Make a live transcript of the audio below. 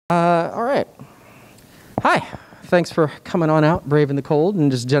All right. Hi. Thanks for coming on out, braving the cold, and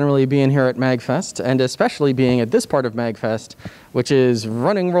just generally being here at MAGFest, and especially being at this part of MAGFest, which is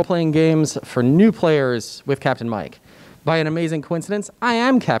running role-playing games for new players with Captain Mike. By an amazing coincidence, I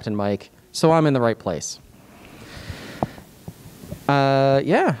am Captain Mike, so I'm in the right place.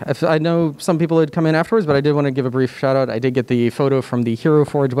 I know some people had come in afterwards, but I did want to give a brief shout out. I did get the photo from the Hero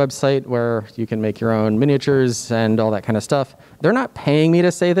Forge website where you can make your own miniatures and all that kind of stuff. They're not paying me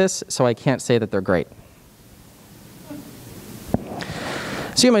to say this, so I can't say that they're great.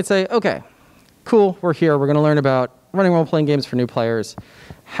 So you might say, okay, cool, we're here. We're going to learn about running role-playing games for new players,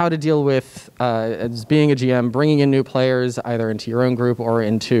 how to deal with, as being a GM, bringing in new players either into your own group or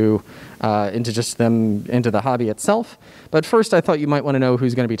into just them, into the hobby itself. But first, I thought you might want to know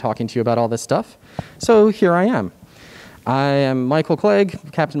who's going to be talking to you about all this stuff. So here I am. I am Michael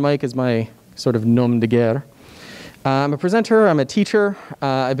Clegg. Captain Mike is my sort of nom de guerre. I'm a presenter. I'm a teacher.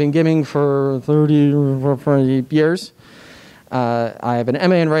 I've been gaming for 30 years. I have an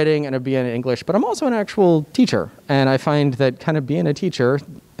MA in writing and a BA in English, but I'm also an actual teacher. And I find that kind of being a teacher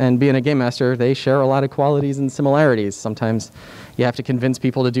and being a game master, they share a lot of qualities and similarities. Sometimes you have to convince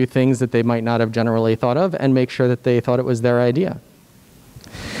people to do things that they might not have generally thought of and make sure that they thought it was their idea.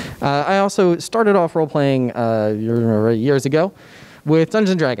 I also started off role-playing years ago with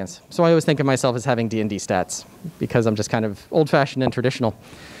Dungeons & Dragons. So I always think of myself as having D&D stats because I'm just kind of old-fashioned and traditional.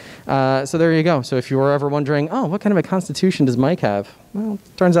 So there you go. So if you were ever wondering, oh, what kind of a constitution does Mike have? Well,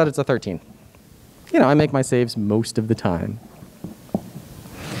 turns out it's a 13. You know, I make my saves most of the time.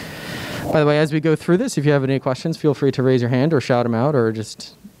 By the way, as we go through this, if you have any questions, feel free to raise your hand or shout them out or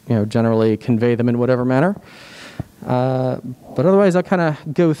just, generally convey them in whatever manner. But otherwise, I'll kind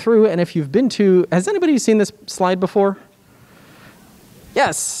of go through. And if you've been to, has anybody seen this slide before?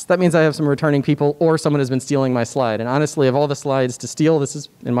 Yes, that means I have some returning people or someone has been stealing my slide. And honestly, of all the slides to steal, this is,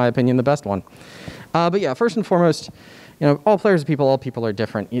 in my opinion, the best one. But yeah, first and foremost, all players are people, all people are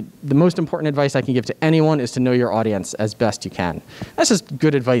different. The most important advice I can give to anyone is to know your audience as best you can. That's just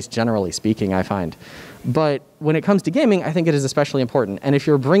good advice, generally speaking, I find. But when it comes to gaming, I think it is especially important. And if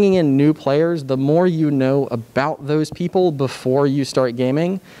you're bringing in new players, the more you know about those people before you start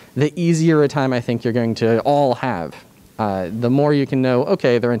gaming, the easier a time I think you're going to all have. The more you can know,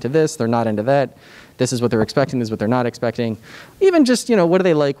 okay, they're into this, they're not into that, this is what they're expecting, this is what they're not expecting. Even just, what do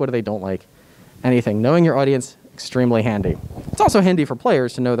they like, what do they don't like? Anything. Knowing your audience, extremely handy. It's also handy for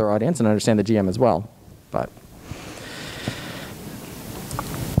players to know their audience and understand the GM as well. But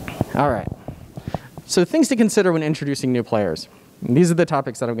all right. So things to consider when introducing new players. And these are the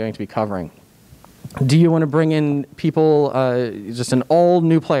topics that I'm going to be covering. Do you want to bring in people, just an all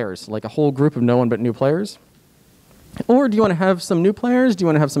new players, like a whole group of no one but new players? Or do you want to have some new players? Do you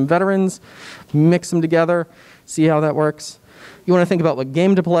want to have some veterans? Mix them together, see how that works. You want to think about what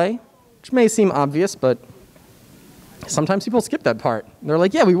game to play, which may seem obvious, but sometimes people skip that part. They're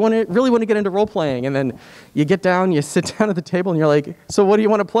like, yeah, we really want to get into role-playing. And then you get down, you sit down at the table, and you're like, so what do you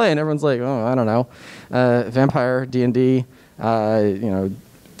want to play? And everyone's like, oh, I don't know. Vampire, D&D, well,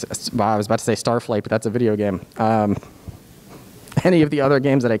 I was about to say Starflight, but that's a video game. Any of the other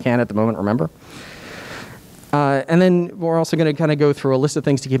games that I can at the moment remember. And then we're also going to kind of go through a list of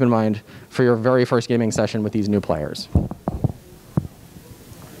things to keep in mind for your very first gaming session with these new players.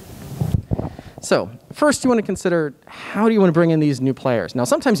 So first you want to consider, how do you want to bring in these new players? Now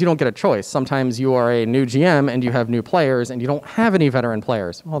sometimes you don't get a choice. Sometimes you are a new GM and you have new players and you don't have any veteran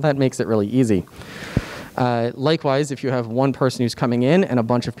players. Well, that makes it really easy. Likewise, if you have one person who's coming in and a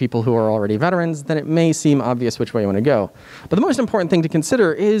bunch of people who are already veterans, then it may seem obvious which way you want to go. But the most important thing to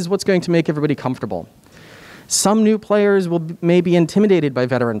consider is what's going to make everybody comfortable. Some new players may be intimidated by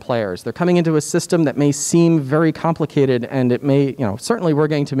veteran players. They're coming into a system that may seem very complicated, and it may, certainly we're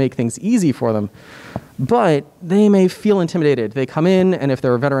going to make things easy for them, but they may feel intimidated. They come in, and if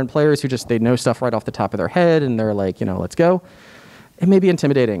there are veteran players who they know stuff right off the top of their head, and they're like, let's go, it may be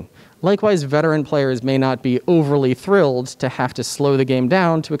intimidating. Likewise, veteran players may not be overly thrilled to have to slow the game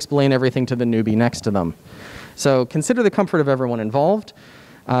down to explain everything to the newbie next to them. So consider the comfort of everyone involved.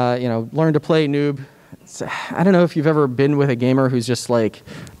 Learn to play, noob. I don't know if you've ever been with a gamer who's just like,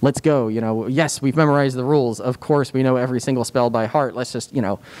 let's go, yes, we've memorized the rules. Of course, we know every single spell by heart. Let's just,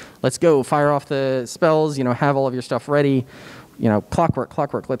 let's go, fire off the spells, have all of your stuff ready,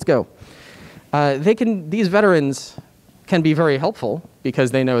 clockwork, let's go. These veterans can be very helpful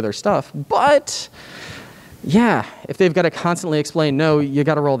because they know their stuff, but yeah, if they've got to constantly explain, no, you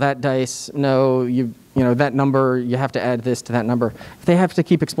got to roll that dice, no, that number, you have to add this to that number. If they have to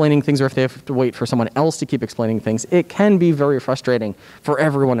keep explaining things or if they have to wait for someone else to keep explaining things, it can be very frustrating for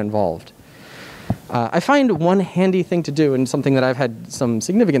everyone involved. I find one handy thing to do, and something that I've had some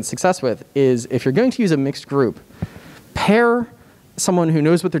significant success with, is if you're going to use a mixed group, pair someone who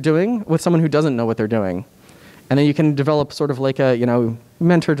knows what they're doing with someone who doesn't know what they're doing. And then you can develop sort of like a,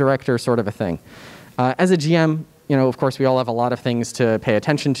 mentor-director sort of a thing. As a GM, of course, we all have a lot of things to pay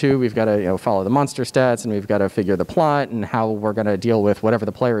attention to. We've got to, follow the monster stats, and we've got to figure the plot and how we're going to deal with whatever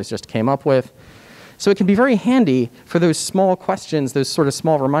the players just came up with. So it can be very handy for those small questions, those sort of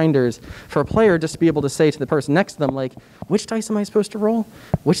small reminders for a player just to be able to say to the person next to them, like, which dice am I supposed to roll?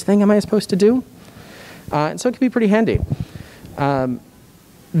 Which thing am I supposed to do? And so it can be pretty handy. And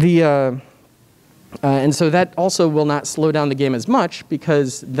so that also will not slow down the game as much,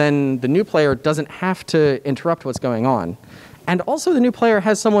 because then the new player doesn't have to interrupt what's going on. And also the new player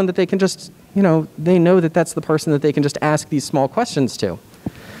has someone that they can just, they know that that's the person that they can just ask these small questions to.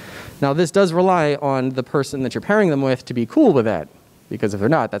 Now, this does rely on the person that you're pairing them with to be cool with that, because if they're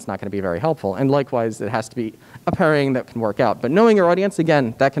not, that's not going to be very helpful. And likewise, it has to be a pairing that can work out. But knowing your audience,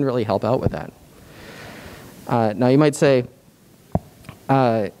 again, that can really help out with that. Now, you might say,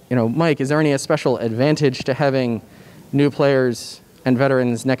 Mike, is there any special advantage to having new players and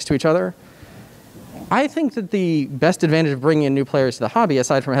veterans next to each other? I think that the best advantage of bringing in new players to the hobby,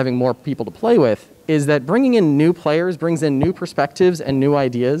 aside from having more people to play with, is that bringing in new players brings in new perspectives and new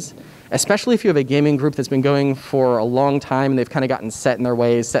ideas, especially if you have a gaming group that's been going for a long time and they've kind of gotten set in their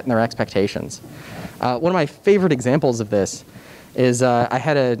ways, set in their expectations. One of my favorite examples of this is I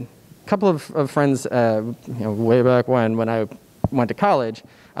had a couple of friends way back when I went to college.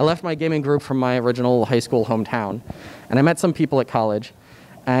 I left my gaming group from my original high school hometown, and I met some people at college.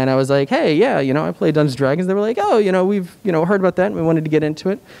 And I was like, hey, yeah, I play Dungeons & Dragons. They were like, oh, we've, heard about that, and we wanted to get into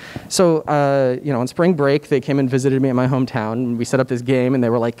it. So, on spring break, they came and visited me at my hometown, and we set up this game, and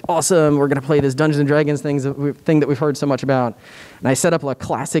they were like, awesome, we're going to play this Dungeons & Dragons thing that we've heard so much about. And I set up a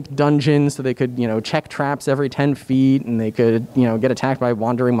classic dungeon so they could, check traps every 10 feet, and they could, get attacked by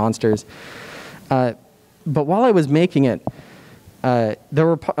wandering monsters. But while I was making it, I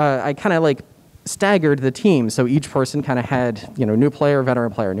kind of staggered the team, so each person kind of had, new player,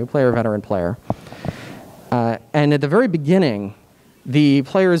 veteran player, new player, veteran player. And at the very beginning, the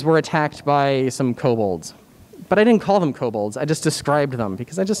players were attacked by some kobolds. But I didn't call them kobolds, I just described them,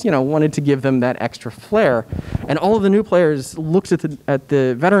 because I just, wanted to give them that extra flair. And all of the new players looked at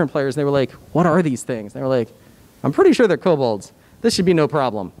the veteran players, and they were like, what are these things? They were like, I'm pretty sure they're kobolds. This should be no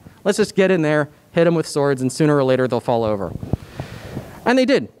problem. Let's just get in there, hit them with swords, and sooner or later they'll fall over. And they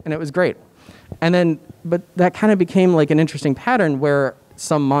did, and it was great. And then, but that kind of became like an interesting pattern where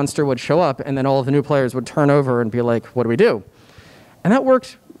some monster would show up, and then all of the new players would turn over and be like, what do we do? And that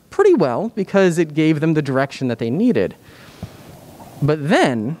worked pretty well, because it gave them the direction that they needed. But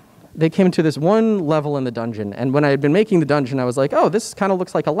then they came to this one level in the dungeon, and when I had been making the dungeon, I was like, oh, this kind of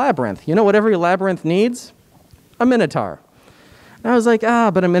looks like a labyrinth. You know what every labyrinth needs? A minotaur. And I was like,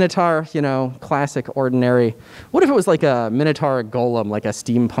 but a minotaur, classic, ordinary. What if it was like a minotaur golem, like a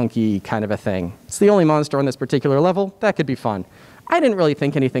steampunky kind of a thing? It's the only monster on this particular level. That could be fun. I didn't really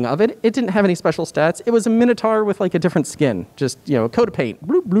think anything of it. It didn't have any special stats. It was a minotaur with like a different skin, just, a coat of paint.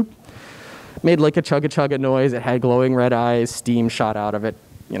 Bloop, bloop. Made like a chugga-chugga noise. It had glowing red eyes, steam shot out of it,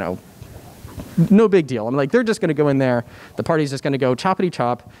 No big deal. I'm like, they're just going to go in there. The party's just going to go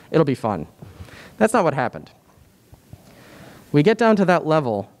choppity-chop. It'll be fun. That's not what happened. We get down to that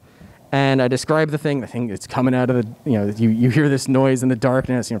level, and I describe the thing that's coming out of the, you hear this noise in the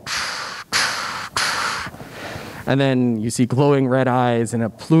darkness, and then you see glowing red eyes and a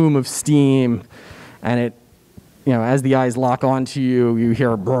plume of steam, and it, as the eyes lock onto you, you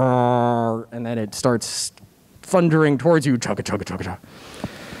hear brrr, and then it starts thundering towards you, chugga, chugga, chugga, chugga.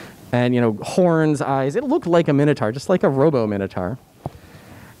 And, horns, eyes, it looked like a minotaur, just like a robo-minotaur.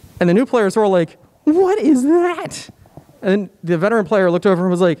 And the new players were all like, what is that? And the veteran player looked over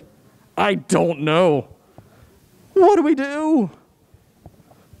and was like, I don't know. What do we do?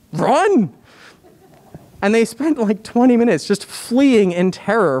 Run! And they spent like 20 minutes just fleeing in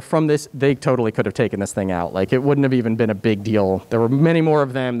terror from this. They totally could have taken this thing out. Like, it wouldn't have even been a big deal. There were many more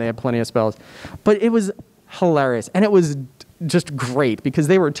of them. They had plenty of spells. But it was hilarious. And it was just great, because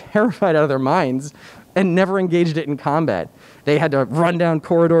they were terrified out of their minds and never engaged it in combat. They had to run down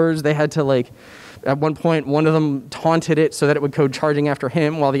corridors. They had to, at one point, one of them taunted it so that it would go charging after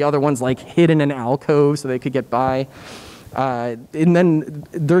him, while the other one's hid in an alcove so they could get by. And then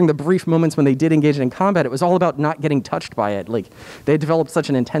during the brief moments when they did engage in combat, it was all about not getting touched by it. They developed such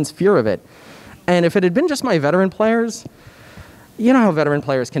an intense fear of it. And if it had been just my veteran players, you know how veteran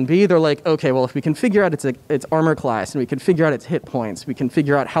players can be. They're like, okay, well, if we can figure out its armor class and we can figure out its hit points, we can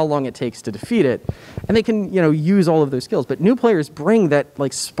figure out how long it takes to defeat it, and they can, use all of those skills. But new players bring that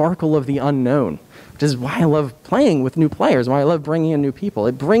like sparkle of the unknown, which is why I love playing with new players, why I love bringing in new people.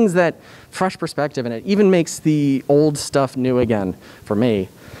 It brings that fresh perspective, and it even makes the old stuff new again for me.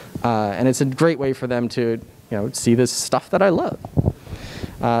 And it's a great way for them to, see this stuff that I love.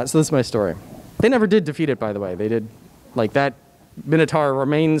 So this is my story. They never did defeat it, by the way. They did, like, that Minotaur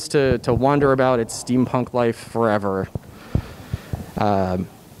remains to wander about its steampunk life forever.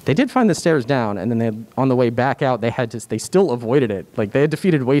 They did find the stairs down, and then on the way back out, they still avoided it. Like, they had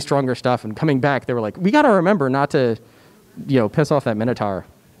defeated way stronger stuff, and coming back, they were like, we got to remember not to, piss off that Minotaur.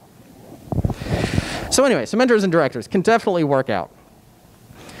 So anyway, so mentors and directors can definitely work out.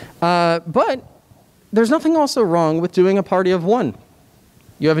 But there's nothing also wrong with doing a party of one.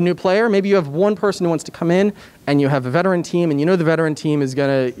 You have a new player, maybe you have one person who wants to come in, and you have a veteran team, and the veteran team is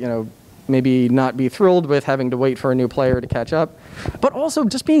going to, maybe not be thrilled with having to wait for a new player to catch up. But also,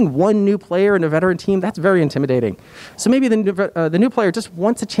 just being one new player in a veteran team, that's very intimidating. So maybe the new player just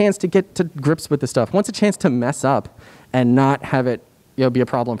wants a chance to get to grips with the stuff, wants a chance to mess up and not have it be a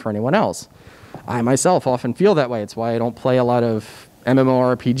problem for anyone else. I myself often feel that way. It's why I don't play a lot of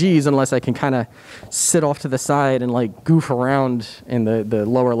MMORPGs unless I can kind of sit off to the side and like goof around in the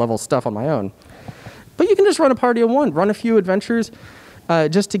lower level stuff on my own. But you can just run a party of one, run a few adventures,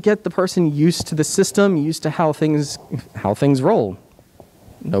 just to get the person used to the system, used to how things roll.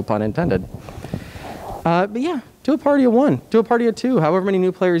 No pun intended. But yeah, do a party of one, do a party of two, however many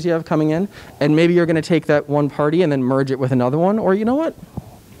new players you have coming in, and maybe you're going to take that one party and then merge it with another one, or you know what?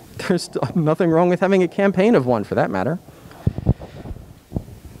 There's nothing wrong with having a campaign of one for that matter.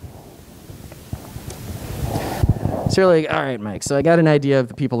 So you're like, all right, Mike, so I got an idea of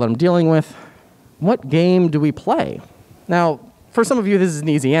the people that I'm dealing with. What game do we play? Now, for some of you, this is an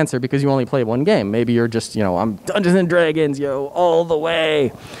easy answer because you only play one game. Maybe you're just, I'm Dungeons and Dragons, all the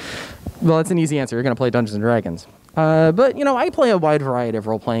way. Well, that's an easy answer. You're going to play Dungeons and Dragons. But, I play a wide variety of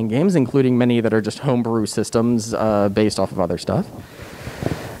role-playing games, including many that are just homebrew systems based off of other stuff.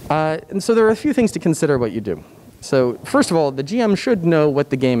 And so there are a few things to consider what you do. So, first of all, the GM should know what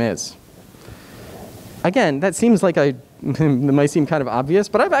the game is. Again, that seems like it might seem kind of obvious,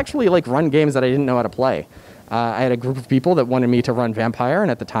 but I've actually run games that I didn't know how to play. I had a group of people that wanted me to run Vampire,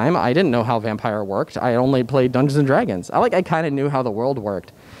 and at the time, I didn't know how Vampire worked. I only played Dungeons and Dragons. I kind of knew how the world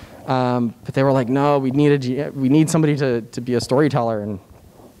worked, but they were like, "No, we need somebody to be a storyteller," and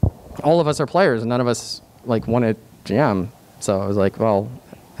all of us are players, and none of us wanted GM. So I was like, "Well,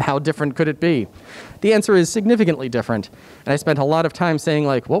 how different could it be?" The answer is significantly different, and I spent a lot of time saying,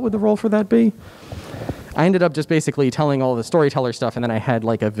 "What would the role for that be?" I ended up just basically telling all the storyteller stuff, and then I had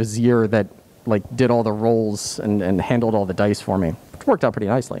a vizier that did all the rolls and handled all the dice for me, which worked out pretty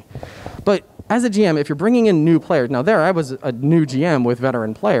nicely. But as a GM, if you're bringing in new players, now I was a new GM with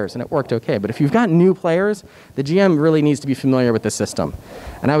veteran players, and it worked okay. But if you've got new players, the GM really needs to be familiar with the system.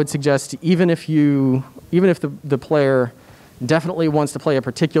 And I would suggest even if the player definitely wants to play a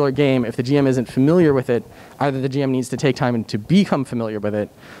particular game, if the GM isn't familiar with it, either the GM needs to take time to become familiar with it,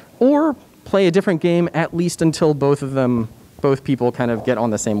 or play a different game at least until both people kind of get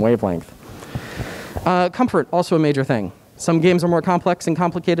on the same wavelength. Comfort, also a major thing. Some games are more complex and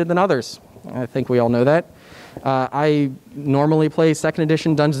complicated than others. I think we all know that. I normally play 2nd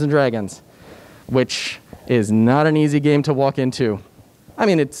edition Dungeons & Dragons, which is not an easy game to walk into. I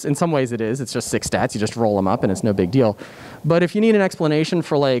mean, in some ways it is. It's just 6 stats. You just roll them up, and it's no big deal. But if you need an explanation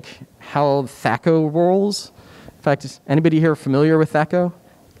for how THAC0 rolls, in fact, anybody here familiar with THAC0?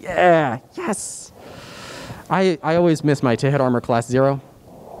 Yeah, yes. I always miss my to hit armor class 0.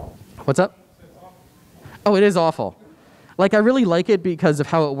 What's up? Oh, it is awful. I really like it because of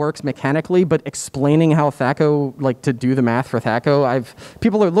how it works mechanically, but explaining how THAC0, to do the math for THAC0,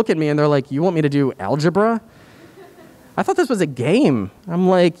 people look at me and they're like, "You want me to do algebra?" I thought this was a game. I'm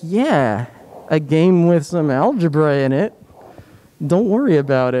like, yeah, a game with some algebra in it. Don't worry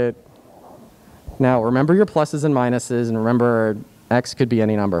about it. Now, remember your pluses and minuses, and remember X could be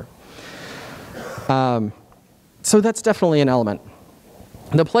any number. So that's definitely an element.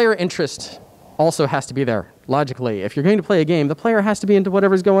 The player interest also has to be there, logically. If you're going to play a game, the player has to be into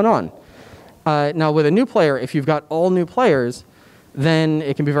whatever's going on. Now, with a new player, if you've got all new players, then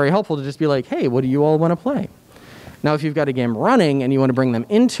it can be very helpful to just be like, "Hey, what do you all want to play?" Now, if you've got a game running and you want to bring them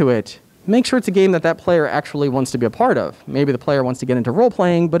into it, make sure it's a game that player actually wants to be a part of. Maybe the player wants to get into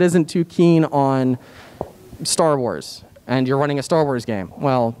role-playing, but isn't too keen on Star Wars, and you're running a Star Wars game.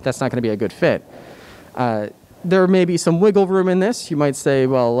 Well, that's not going to be a good fit. There may be some wiggle room in this. You might say,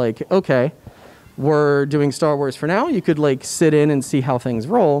 well, okay, we're doing Star Wars for now. You could like sit in and see how things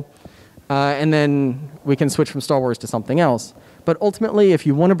roll, and then we can switch from Star Wars to something else. But ultimately, if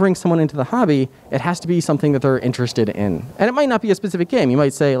you want to bring someone into the hobby, it has to be something that they're interested in. And it might not be a specific game. You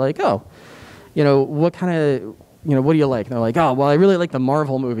might say like, oh, what kind of, what do you like? And they're like, oh, well, I really like the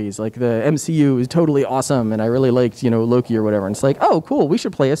Marvel movies. Like the MCU is totally awesome, and I really liked, Loki or whatever. And it's like, oh, cool, we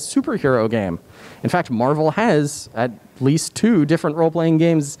should play a superhero game. In fact, Marvel has at least 2 different role-playing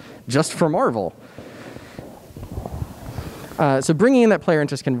games just for Marvel. So bringing in that player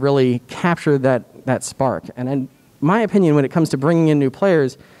interest can really capture that spark. And in my opinion, when it comes to bringing in new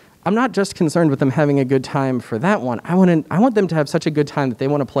players, I'm not just concerned with them having a good time for that one. I want them to have such a good time that they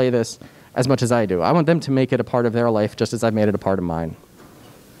want to play this as much as I do. I want them to make it a part of their life just as I've made it a part of mine.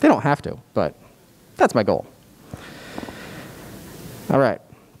 They don't have to, but that's my goal. All right.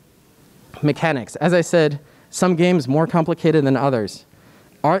 Mechanics. As I said, some games more complicated than others.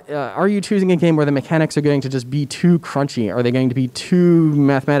 Are you choosing a game where the mechanics are going to just be too crunchy? Are they going to be too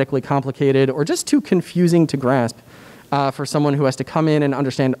mathematically complicated or just too confusing to grasp for someone who has to come in and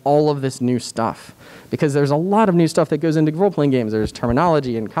understand all of this new stuff? Because there's a lot of new stuff that goes into role-playing games. There's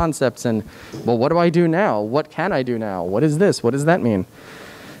terminology and concepts and, well, what do I do now? What can I do now? What is this? What does that mean?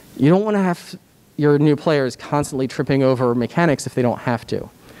 You don't want to have your new players constantly tripping over mechanics if they don't have to.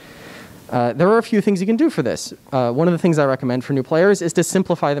 There are a few things you can do for this. One of the things I recommend for new players is to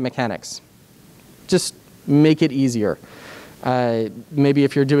simplify the mechanics. Just make it easier. Maybe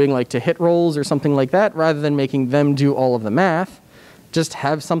if you're doing like to hit rolls or something like that, rather than making them do all of the math, just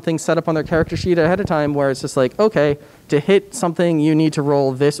have something set up on their character sheet ahead of time where it's just like, okay, to hit something you need to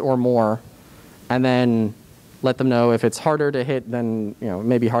roll this or more, and then let them know if it's harder to hit, then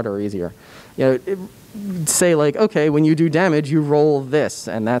maybe harder or easier. Say like, okay, when you do damage, you roll this,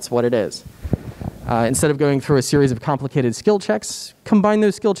 and that's what it is. Instead of going through a series of complicated skill checks, combine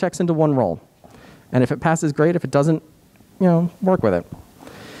those skill checks into one roll. And if it passes, great. If it doesn't, work with it.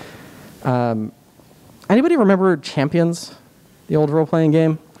 Anybody remember Champions, the old role-playing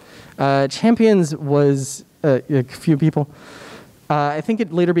game? Champions was a few people. I think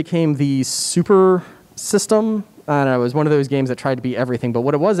it later became the Super System. I don't know, it was one of those games that tried to be everything, but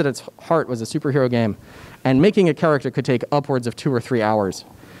what it was at its heart was a superhero game, and making a character could take upwards of 2 or 3 hours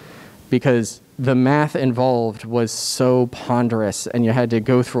because the math involved was so ponderous, and you had to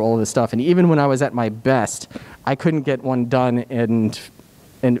go through all of this stuff. And even when I was at my best, I couldn't get one done and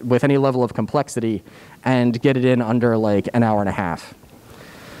with any level of complexity and get it in under like an hour and a half.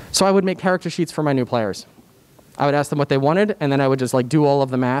 So I would make character sheets for my new players. I would ask them what they wanted, and then I would just like do all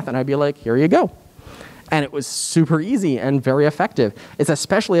of the math, and I'd be like, here you go. And it was super easy and very effective. It's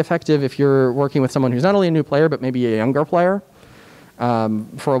especially effective if you're working with someone who's not only a new player, but maybe a younger player.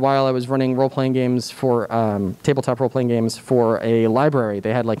 For a while, I was running role-playing games for tabletop role-playing games for a library.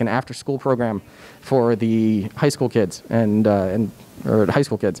 They had like an after-school program for the high school kids or high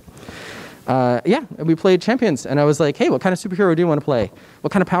school kids. We played Champions, and I was like, hey, what kind of superhero do you want to play?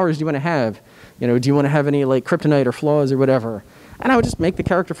 What kind of powers do you want to have? Do you want to have any like kryptonite or flaws or whatever? And I would just make the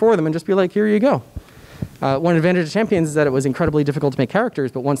character for them and just be like, here you go. One advantage of Champions is that it was incredibly difficult to make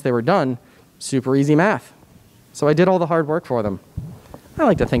characters, but once they were done, super easy math. So I did all the hard work for them. I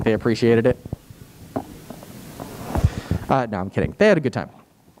like to think they appreciated it. No, I'm kidding. They had a good time.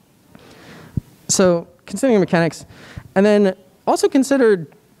 So considering mechanics, and then also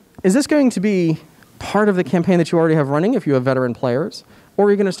considered, is this going to be part of the campaign that you already have running if you have veteran players, or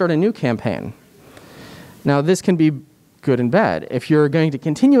are you going to start a new campaign? Now, this can be good and bad. If you're going to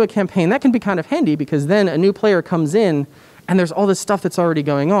continue a campaign, that can be kind of handy because then a new player comes in and there's all this stuff that's already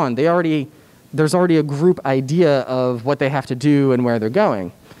going on. There's already a group idea of what they have to do and where they're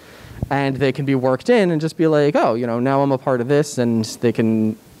going. And they can be worked in and just be like, oh, now I'm a part of this, and they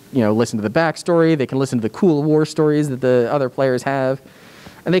can, listen to the backstory, they can listen to the cool war stories that the other players have,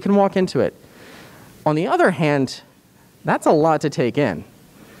 and they can walk into it. On the other hand, that's a lot to take in.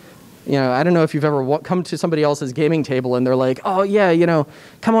 I don't know if you've ever come to somebody else's gaming table and they're like, oh yeah,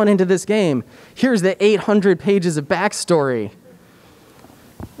 come on into this game. Here's the 800 pages of backstory.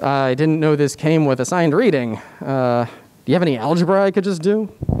 I didn't know this came with assigned reading. Do you have any algebra I could just do?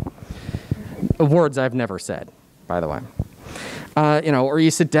 Words I've never said, by the way. Or you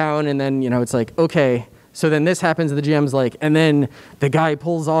sit down and then, it's like, okay, so then this happens and the GM's like, and then the guy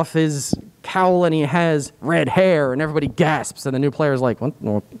pulls off his cowl and he has red hair and everybody gasps and the new player's like,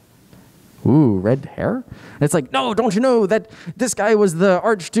 what? Ooh, red hair? And it's like, no, don't you know that this guy was the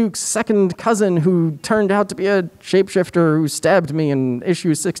Archduke's second cousin who turned out to be a shapeshifter who stabbed me in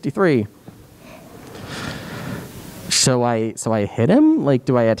issue 63. So I hit him? Like,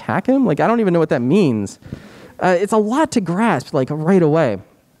 do I attack him? Like, I don't even know what that means. It's a lot to grasp, like, right away.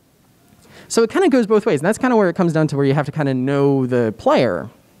 So it kind of goes both ways, and that's kind of where it comes down to where you have to kind of know the player.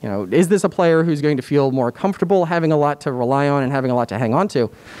 You know, is this a player who's going to feel more comfortable having a lot to rely on and having a lot to hang on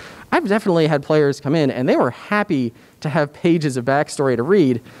to? I've definitely had players come in and they were happy to have pages of backstory to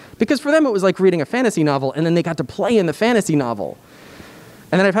read because for them it was like reading a fantasy novel and then they got to play in the fantasy novel.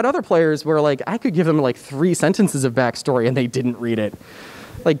 And then I've had other players where like I could give them like 3 sentences of backstory and they didn't read it.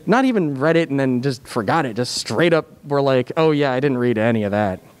 Like not even read it and then just forgot it. Just straight up were like, oh yeah, I didn't read any of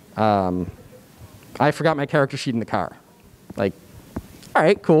that. I forgot my character sheet in the car. Like, all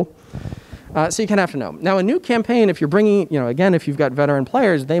right, cool. So you kind of have to know. Now, a new campaign, if you're bringing, you know, again, if you've got veteran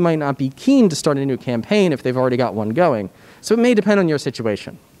players, they might not be keen to start a new campaign if they've already got one going. So it may depend on your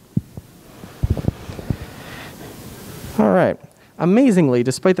situation. All right. Amazingly,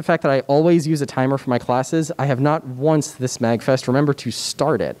 despite the fact that I always use a timer for my classes, I have not once this MAGFest remembered to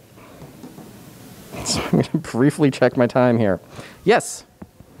start it. So I'm going to briefly check my time here. Yes?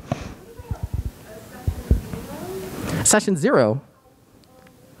 Session 0?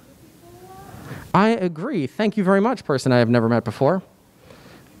 I agree. Thank you very much, person I have never met before.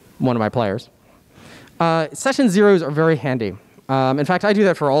 One of my players. Session 0s are very handy. In fact, I do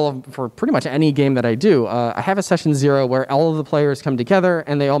that for pretty much any game that I do. I have a session 0 where all of the players come together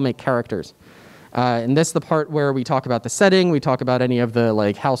and they all make characters. And this is the part where we talk about the setting, we talk about any of the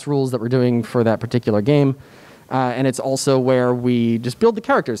like house rules that we're doing for that particular game. And it's also where we just build the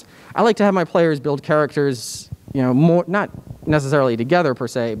characters. I like to have my players build characters, you know, more not necessarily together per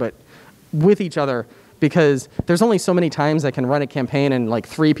se, but with each other, because there's only so many times I can run a campaign and like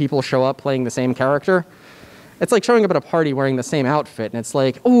 3 people show up playing the same character. It's like showing up at a party wearing the same outfit, and it's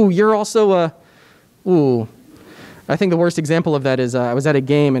like, ooh, you're also a, ooh. I think the worst example of that is I was at a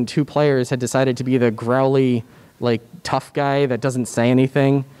game and 2 players had decided to be the growly, like, tough guy that doesn't say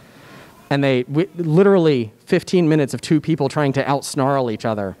anything. And they, literally 15 minutes of 2 people trying to out-snarl each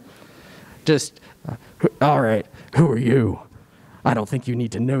other. Just, all right, who are you? I don't think you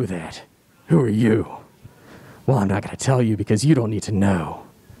need to know that. Who are you? Well, I'm not going to tell you because you don't need to know.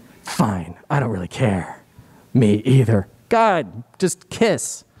 Fine, I don't really care. Me either. God, just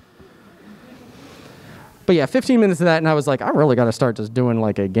kiss. But yeah, 15 minutes of that, and I was like, I really got to start just doing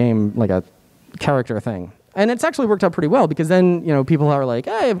like a game, like a character thing. And it's actually worked out pretty well because then, you know, people are like,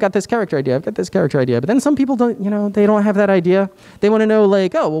 hey, I've got this character idea, I've got this character idea. But then some people don't, you know, they don't have that idea. They want to know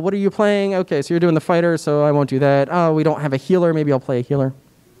like, oh, well, what are you playing? Okay, so you're doing the fighter, so I won't do that. Oh, we don't have a healer, maybe I'll play a healer.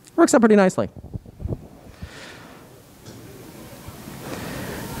 Works out pretty nicely.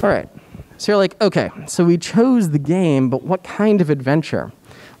 All right, so you're like, okay, so we chose the game, but what kind of adventure?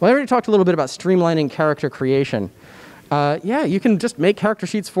 Well, I already talked a little bit about streamlining character creation. Yeah, you can just make character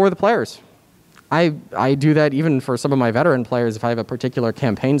sheets for the players. I do that even for some of my veteran players if I have a particular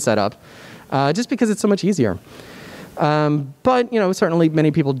campaign set up, just because it's so much easier. But, you know, certainly many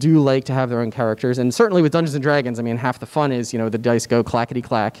people do like to have their own characters, and certainly with Dungeons & Dragons, I mean, half the fun is, you know, the dice go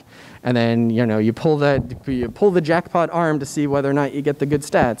clackety-clack, and then, you know, you pull the jackpot arm to see whether or not you get the good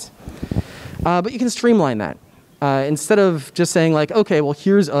stats. But you can streamline that. Instead of just saying like, okay, well,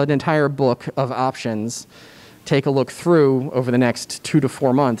 here's an entire book of options, take a look through over the next 2 to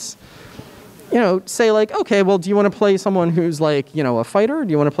 4 months, you know, say like, okay, well, do you want to play someone who's like, you know, a fighter? Or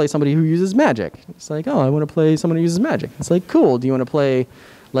do you want to play somebody who uses magic? It's like, oh, I want to play someone who uses magic. It's like, cool. Do you want to play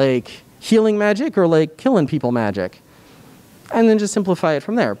like healing magic or like killing people magic? And then just simplify it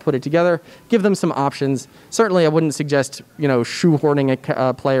from there. Put it together, give them some options. Certainly I wouldn't suggest, you know, shoehorning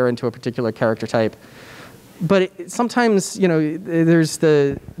a player into a particular character type. But sometimes, you know, there's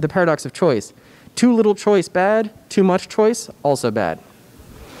the paradox of choice. Too little choice, bad. Too much choice, also bad.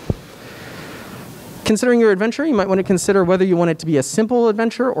 Considering your adventure, you might want to consider whether you want it to be a simple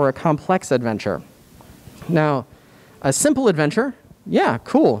adventure or a complex adventure. Now, a simple adventure, yeah,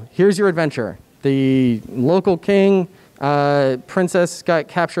 cool. Here's your adventure. The local king, princess got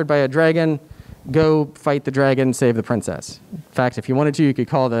captured by a dragon. Go fight the dragon, save the princess. In fact, if you wanted to, you could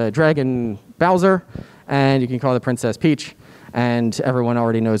call the dragon Bowser, and you can call the princess Peach, and everyone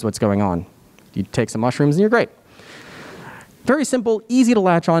already knows what's going on. You take some mushrooms and you're great. Very simple, easy to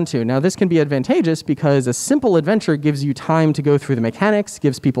latch onto. Now, this can be advantageous because a simple adventure gives you time to go through the mechanics,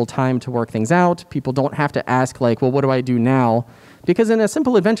 gives people time to work things out. People don't have to ask, like, well, what do I do now? Because in a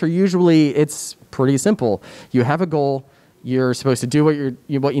simple adventure, usually it's pretty simple. You have a goal. You're supposed to do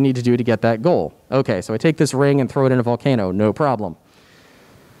what you need to do to get that goal. Okay, so I take this ring and throw it in a volcano. No problem.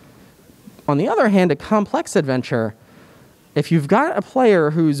 On the other hand, a complex adventure, if you've got a player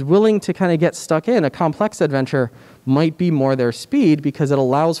who's willing to kind of get stuck in, a complex adventure might be more their speed because it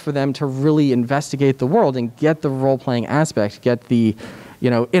allows for them to really investigate the world and get the role-playing aspect, get the, you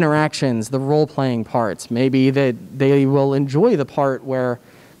know, interactions, the role-playing parts. Maybe that they will enjoy the part where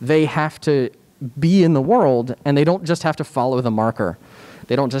they have to be in the world, and they don't just have to follow the marker.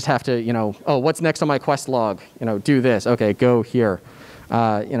 They don't just have to, oh, what's next on my quest log? Do this. Okay, go here.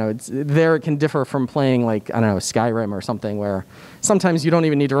 There it can differ from playing like, I don't know, Skyrim or something, where sometimes you don't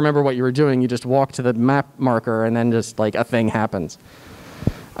even need to remember what you were doing. You just walk to the map marker and then just like a thing happens.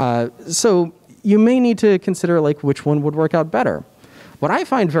 So you may need to consider like which one would work out better. What I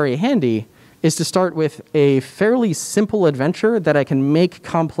find very handy is to start with a fairly simple adventure that I can make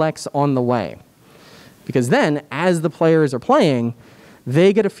complex on the way. Because then, as the players are playing,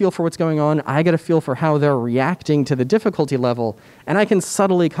 they get a feel for what's going on, I get a feel for how they're reacting to the difficulty level, and I can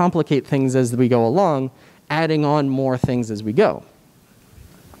subtly complicate things as we go along, adding on more things as we go.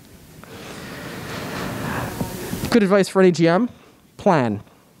 Good advice for any GM? Plan.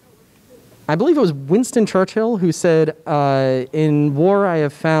 I believe it was Winston Churchill who said, in war I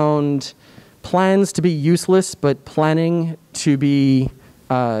have found plans to be useless, but planning to be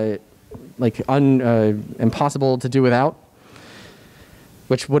impossible to do without,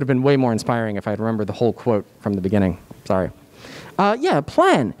 which would have been way more inspiring if I'd remembered the whole quote from the beginning. Sorry. Yeah,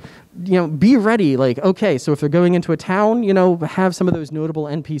 plan. Be ready. Like, okay, so if they're going into a town, have some of those notable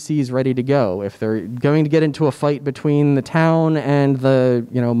NPCs ready to go. If they're going to get into a fight between the town and the,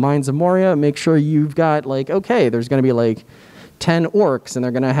 Mines of Moria, make sure you've got like, okay, there's going to be like 10 orcs and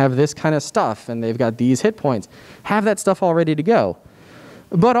they're going to have this kind of stuff and they've got these hit points. Have that stuff all ready to go.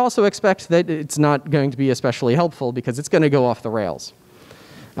 But also expect that it's not going to be especially helpful because it's going to go off the rails.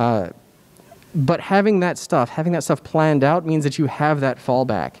 But having that stuff planned out means that you have that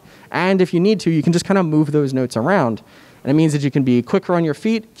fallback. And if you need to, you can just kind of move those notes around. And it means that you can be quicker on your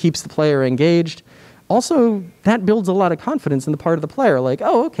feet, keeps the player engaged. Also, that builds a lot of confidence in the part of the player. Like,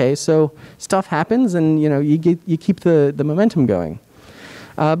 oh, okay, so stuff happens and you keep the momentum going.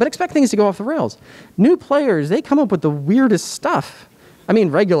 But expect things to go off the rails. New players, they come up with the weirdest stuff. I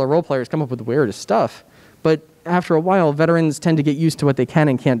mean, regular role players come up with the weirdest stuff. But after a while, veterans tend to get used to what they can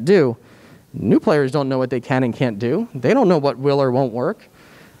and can't do. New players don't know what they can and can't do. They don't know what will or won't work.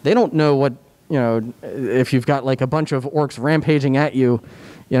 They don't know what, if you've got like a bunch of orcs rampaging at you,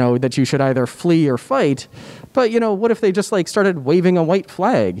 that you should either flee or fight. But, what if they just like started waving a white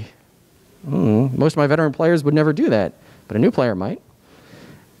flag? Most of my veteran players would never do that, but a new player might.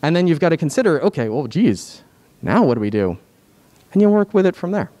 And then you've got to consider, okay, well, geez, now what do we do? And you work with it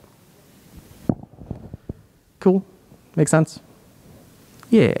from there. Cool? Make sense?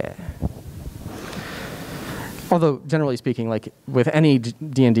 Yeah. Although, generally speaking, like with any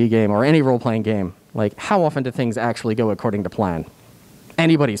D&D game or any role-playing game, like how often do things actually go according to plan?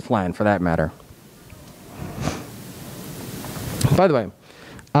 Anybody's plan, for that matter. By the way,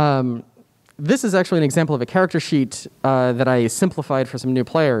 this is actually an example of a character sheet that I simplified for some new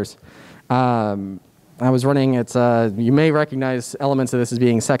players. I was running, you may recognize elements of this as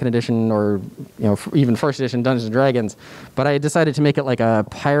being 2nd edition or even 1st edition Dungeons & Dragons, but I decided to make it like a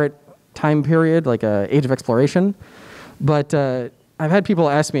pirate time period, like a Age of Exploration. But I've had people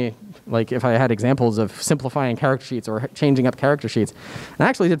ask me like if I had examples of simplifying character sheets or changing up character sheets. And I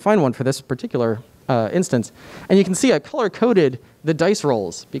actually did find one for this particular instance. And you can see I color-coded the dice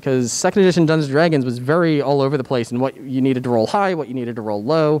rolls because 2nd edition Dungeons & Dragons was very all over the place in what you needed to roll high, what you needed to roll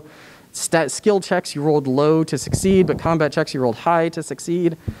low. Skill checks, you rolled low to succeed, but combat checks, you rolled high to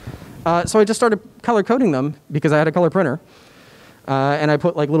succeed. So I just started color-coding them because I had a color printer. And I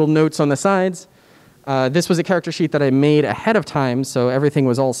put like little notes on the sides. This was a character sheet that I made ahead of time, so everything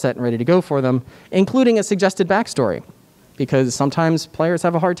was all set and ready to go for them, including a suggested backstory, because sometimes players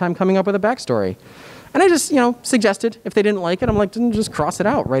have a hard time coming up with a backstory. And I just, suggested if they didn't like it, I'm like, then just cross it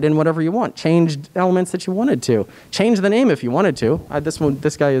out, write in whatever you want, change elements that you wanted to, change the name if you wanted to.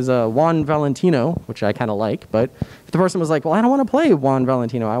 This guy is Juan Valentino, which I kind of like, but if the person was like, well, I don't want to play Juan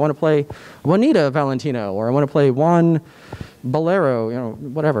Valentino, I want to play Juanita Valentino, or I want to play Juan Bolero,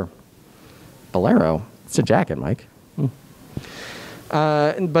 whatever. Bolero? It's a jacket, Mike.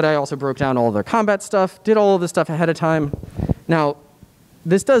 But I also broke down all of their combat stuff, did all of this stuff ahead of time. Now,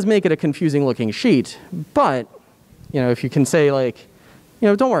 this does make it a confusing looking sheet, but, if you can say like,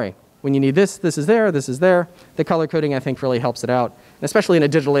 don't worry, when you need this, this is there, this is there. The color coding, I think, really helps it out. And especially in a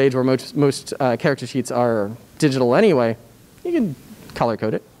digital age where most character sheets are digital anyway, you can color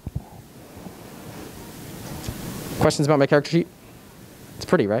code it. Questions about my character sheet? It's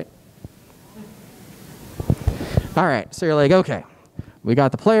pretty, right? All right, so you're like, okay, we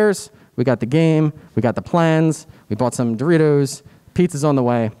got the players, we got the game, we got the plans, we bought some Doritos, pizza's on the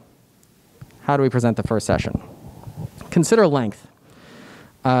way. How do we present the first session? Consider length.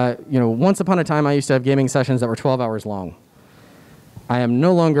 Once upon a time, I used to have gaming sessions that were 12 hours long. I am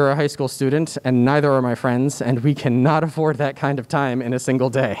no longer a high school student, and neither are my friends, and we cannot afford that kind of time in a single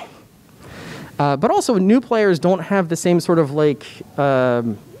day. But also, new players don't have the same sort of like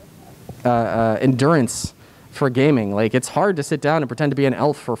endurance for gaming. Like, it's hard to sit down and pretend to be an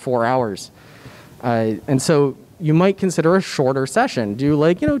elf for 4 hours. And so you might consider a shorter session. Do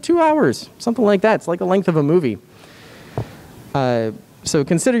like, 2 hours, something like that. It's like the length of a movie. So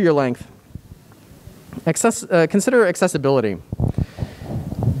consider your length. Consider accessibility.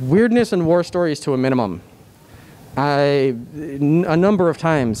 Weirdness and war stories to a minimum. A number of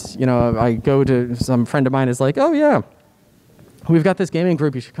times, I go to some friend of mine is like, oh yeah, we've got this gaming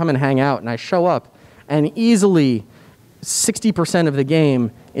group, you should come and hang out. And I show up, and easily 60% of the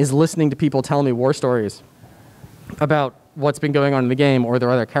game is listening to people tell me war stories about what's been going on in the game or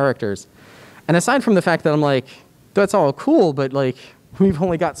their other characters. And aside from the fact that I'm like, that's all cool, but like, we've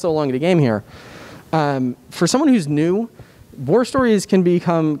only got so long to game here. For someone who's new, war stories can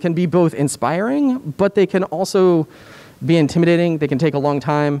be both inspiring, but they can also be intimidating. They can take a long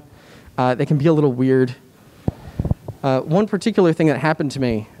time. They can be a little weird. One particular thing that happened to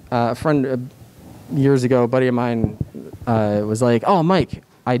me, a friend years ago, a buddy of mine, was like, oh, Mike,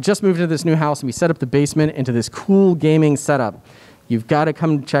 I just moved into this new house and we set up the basement into this cool gaming setup. You've got to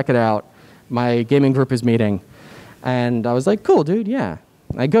come check it out. My gaming group is meeting. And I was like, cool, dude, yeah.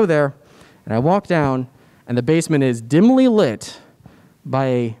 I go there and I walk down, and the basement is dimly lit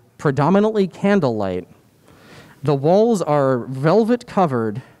by predominantly candlelight. The walls are velvet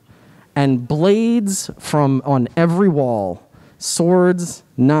covered, and blades from on every wall. Swords,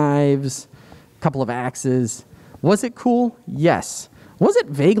 knives, a couple of axes. Was it cool? Yes. Was it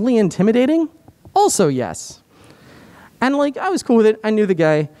vaguely intimidating? Also yes. And like, I was cool with it. I knew the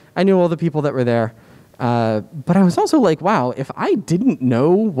guy. I knew all the people that were there. But I was also like, wow, if I didn't know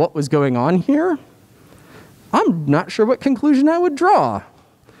what was going on here, I'm not sure what conclusion I would draw.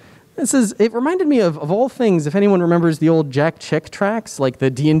 It reminded me of all things, if anyone remembers the old Jack Chick tracks, like the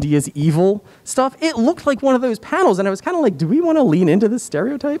D&D is evil stuff, it looked like one of those panels, and I was kind of like, do we want to lean into this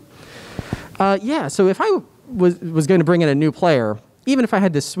stereotype? Yeah, so if I was going to bring in a new player, even if I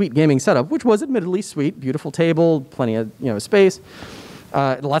had this sweet gaming setup, which was admittedly sweet, beautiful table, plenty of space,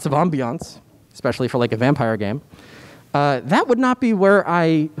 lots of ambiance, especially for like a vampire game, that would not be where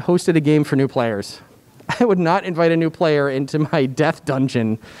I hosted a game for new players. I would not invite a new player into my death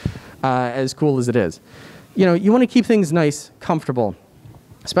dungeon, as cool as it is. You want to keep things nice, comfortable,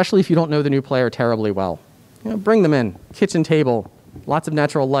 especially if you don't know the new player terribly well. Bring them in, kitchen table, lots of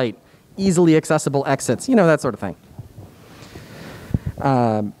natural light, easily accessible exits, that sort of thing.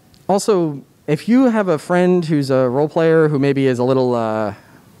 Also, if you have a friend who's a role player who maybe is a little,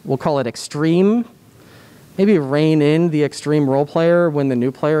 we'll call it extreme, maybe rein in the extreme role player when the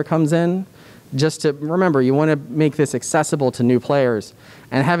new player comes in. Just to remember, you want to make this accessible to new players.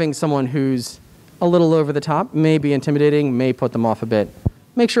 And having someone who's a little over the top may be intimidating, may put them off a bit.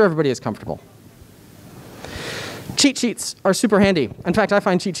 Make sure everybody is comfortable. Cheat sheets are super handy. In fact, I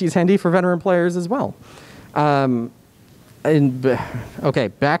find cheat sheets handy for veteran players as well. Okay,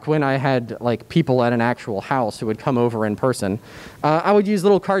 back when I had like people at an actual house who would come over in person, I would use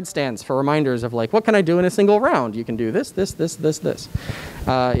little card stands for reminders of like, what can I do in a single round? You can do this, this, this, this, this.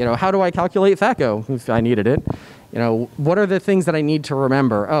 How do I calculate THAC0 if I needed it? What are the things that I need to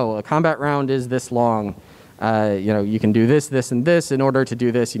remember? Oh, a combat round is this long. You can do this, this, and this. In order to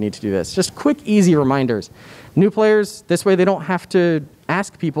do this, you need to do this. Just quick, easy reminders. New players, this way they don't have to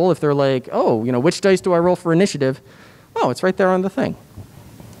ask people if they're like, oh, which dice do I roll for initiative? Oh, it's right there on the thing.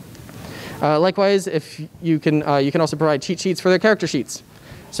 Likewise, if you can also provide cheat sheets for their character sheets.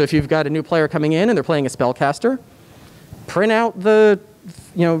 So if you've got a new player coming in and they're playing a spellcaster, print out the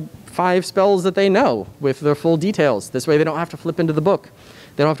 5 spells that they know with the full details. This way they don't have to flip into the book.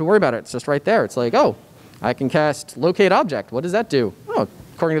 They don't have to worry about it. It's just right there. It's like, oh, I can cast locate object. What does that do? Oh,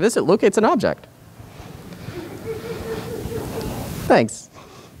 according to this, it locates an object. Thanks.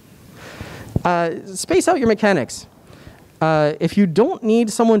 Space out your mechanics. If you don't need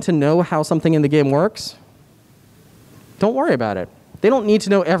someone to know how something in the game works, don't worry about it. They don't need to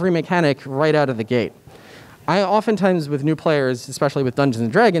know every mechanic right out of the gate. I oftentimes, with new players, especially with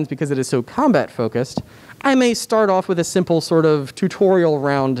Dungeons & Dragons, because it is so combat-focused, I may start off with a simple sort of tutorial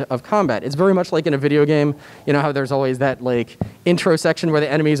round of combat. It's very much like in a video game. You know how there's always that like intro section where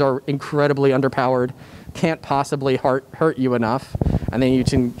the enemies are incredibly underpowered, can't possibly hurt you enough, and then you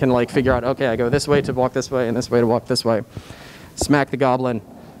can like figure out, okay, I go this way to walk this way and this way to walk this way. Smack the goblin.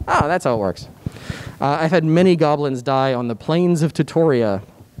 Oh, that's how it works. I've had many goblins die on the plains of Tutoria.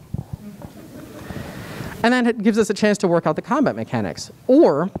 And then it gives us a chance to work out the combat mechanics.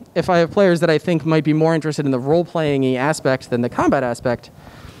 Or if I have players that I think might be more interested in the role-playing-y aspect than the combat aspect,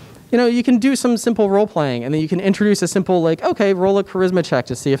 you can do some simple role-playing, and then you can introduce a simple, like, okay, roll a charisma check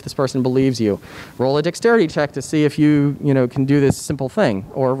to see if this person believes you. Roll a dexterity check to see if you, can do this simple thing.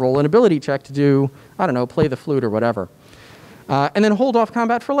 Or roll an ability check to do, I don't know, play the flute or whatever. And then hold off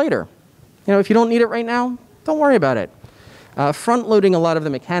combat for later. If you don't need it right now, don't worry about it. Front-loading a lot of the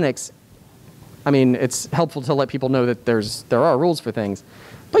mechanics, it's helpful to let people know that there are rules for things,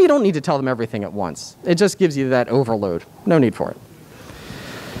 but you don't need to tell them everything at once. It just gives you that overload. No need for it.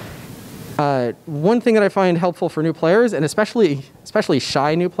 One thing that I find helpful for new players, and especially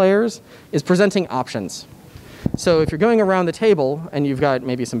shy new players, is presenting options. So if you're going around the table and you've got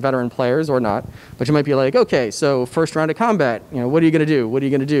maybe some veteran players or not, but you might be like, okay, so first round of combat, what are you going to do? What are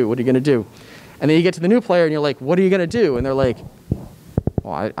you going to do? What are you going to do? And then you get to the new player and you're like, what are you going to do? And they're like,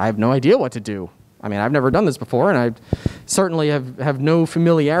 well, I have no idea what to do. I've never done this before, and I certainly have no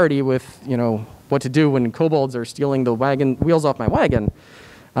familiarity with, what to do when kobolds are stealing the wheels off my wagon.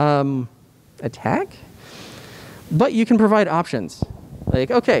 Attack? But you can provide options. Like,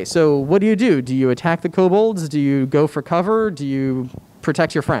 okay, so what do? Do you attack the kobolds? Do you go for cover? Do you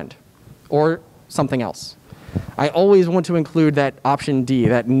protect your friend? Or something else? I always want to include that option D,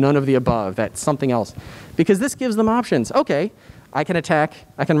 that none of the above, that something else. Because this gives them options. Okay, I can attack,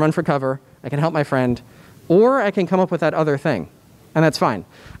 I can run for cover, I can help my friend, or I can come up with that other thing. And that's fine.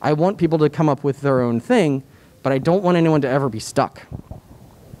 I want people to come up with their own thing, but I don't want anyone to ever be stuck.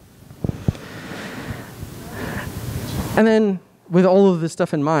 And then, with all of this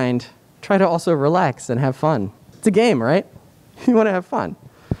stuff in mind, try to also relax and have fun. It's a game, right? You want to have fun.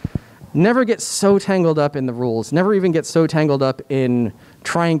 Never get so tangled up in the rules. Never even get so tangled up in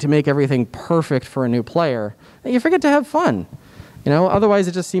trying to make everything perfect for a new player that you forget to have fun. Otherwise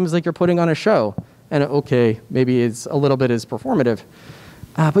it just seems like you're putting on a show. And okay, maybe it's a little bit as performative.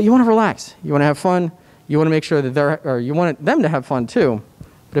 But you want to relax. You want to have fun. You want to make sure that you want them to have fun too.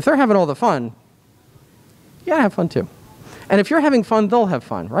 But if they're having all the fun, you gotta have fun too. And if you're having fun, they'll have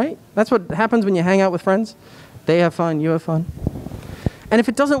fun, right? That's what happens when you hang out with friends. They have fun, you have fun. And if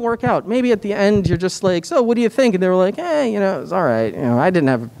it doesn't work out, maybe at the end you're just like, so what do you think? And they were like, hey, it was all right. I didn't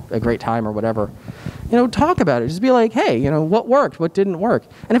have a great time or whatever. Talk about it. Just be like, hey, what worked? What didn't work?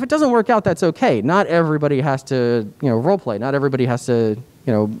 And if it doesn't work out, that's okay. Not everybody has to, role play. Not everybody has to,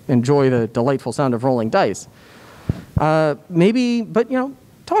 enjoy the delightful sound of rolling dice. Maybe, but,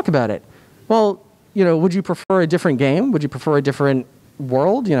 talk about it. Well, would you prefer a different game? Would you prefer a different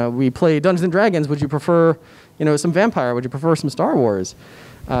world? We play Dungeons and Dragons. Would you prefer, some vampire? Would you prefer some Star Wars?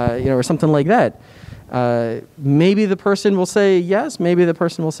 Or something like that. Maybe the person will say yes. Maybe the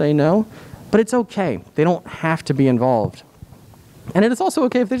person will say no. But it's okay. They don't have to be involved. And it's also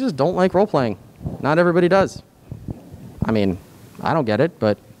okay if they just don't like role-playing. Not everybody does. I don't get it,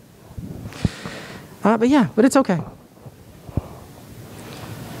 but it's okay.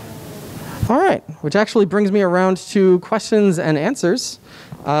 All right, which actually brings me around to questions and answers,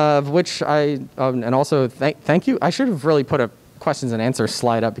 of which and also thank you. I should have really put a questions and answers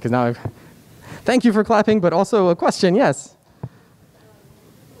slide up because now thank you for clapping, but also a question, yes.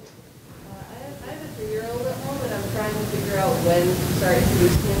 I have a 3-year-old at home, and I'm trying to figure out when to start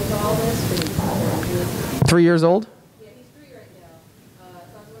introducing him to all this. 3 years old? Yeah, he's 3 right now. So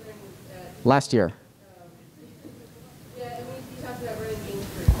I was wondering... Last year. Yeah, and we talked about running games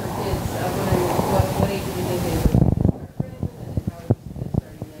for kids. I was wondering what age do you think they would start running them, and how would you suggest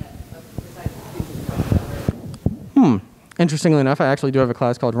starting that besides Interestingly enough, I actually do have a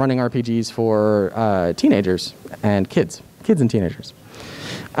class called Running RPGs for teenagers and kids and teenagers.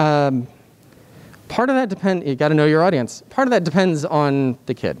 Part of that depends, you got to know your audience. Part of that depends on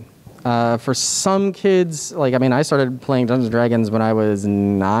the kid. For some kids, I started playing Dungeons & Dragons when I was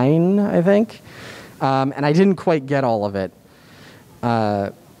 9, I think. And I didn't quite get all of it.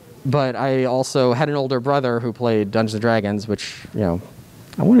 But I also had an older brother who played Dungeons & Dragons, which, I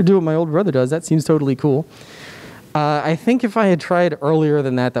want to do what my older brother does. That seems totally cool. I think if I had tried earlier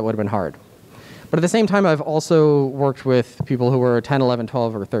than that, that would have been hard. But at the same time, I've also worked with people who were 10, 11,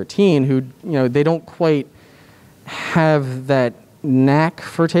 12, or 13 who, they don't quite have that knack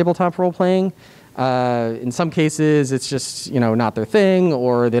for tabletop role-playing. In some cases, it's just, not their thing,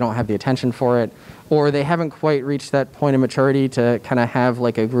 or they don't have the attention for it, or they haven't quite reached that point of maturity to kind of have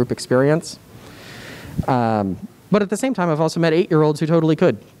like a group experience. But at the same time, I've also met 8-year-olds who totally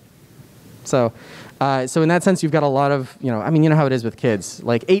could. So in that sense, you've got a lot of, you know how it is with kids.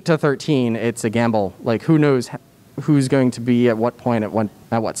 Like 8 to 13, it's a gamble. Like who knows who's going to be at what point at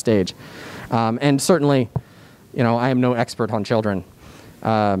what stage. And certainly, I am no expert on children,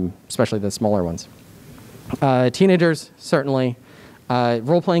 especially the smaller ones. Teenagers, certainly.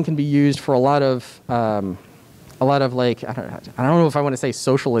 Role-playing can be used for a lot of like, I don't know if I want to say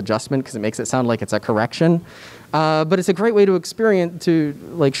social adjustment because it makes it sound like it's a correction, but it's a great way to experience, to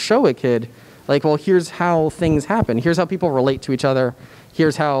like show a kid, like, well, here's how things happen. Here's how people relate to each other.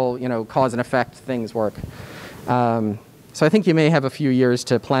 Here's how, you know, cause and effect things work. So I think you may have a few years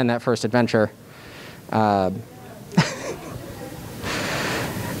to plan that first adventure. I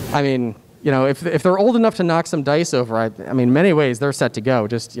mean, you know, if they're old enough to knock some dice over, I mean, in many ways, they're set to go.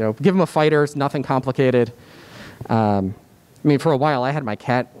 Just, you know, give them a fighter. It's nothing complicated. I mean, for a while, I had my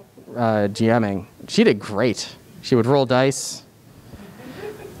cat GMing. She did great. She would roll dice.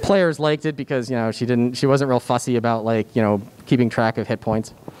 Players liked it because, you know, she wasn't real fussy about, like, you know, keeping track of hit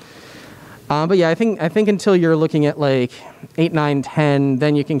points. But yeah, I think until you're looking at like 8, 9, 10,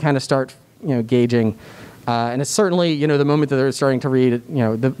 then you can kind of start, you know, gauging. And it's certainly, you know, the moment that they're starting to read, you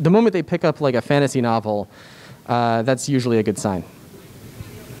know, the moment they pick up like a fantasy novel, that's usually a good sign.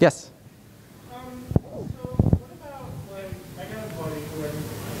 Yes? So what about, like, I got a buddy who I'm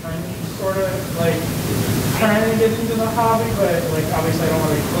trying to sort of, like, trying to get into the hobby, but, like, obviously I don't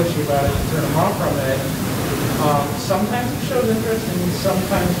want to be pushy about it and turn him off from it. Sometimes he shows interest and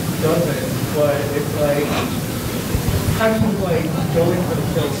sometimes he doesn't, but it's like, how do you, like, go in for the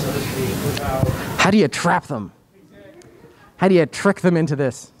kill, so to speak, without... How do you trap them? Exactly. How do you trick them into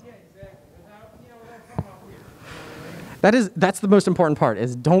this? Yeah, exactly. Without, you know, without coming off weird. That's the most important part,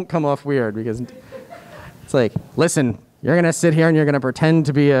 is don't come off weird, because it's like, listen, you're going to sit here and you're going to pretend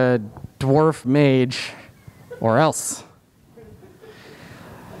to be a dwarf mage, or else.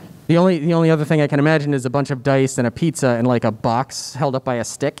 The only other thing I can imagine is a bunch of dice and a pizza and like a box held up by a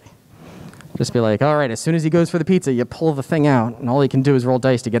stick. Just be like, all right, as soon as he goes for the pizza, you pull the thing out, and all he can do is roll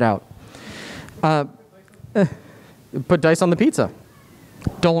dice to get out. Put dice on the pizza.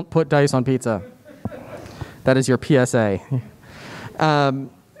 Don't put dice on pizza. That is your PSA. But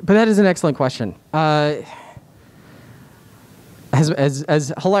that is an excellent question. As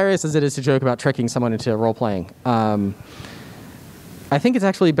hilarious as it is to joke about tricking someone into role-playing, I think it's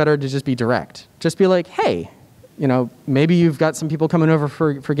actually better to just be direct. Just be like, hey, you know, maybe you've got some people coming over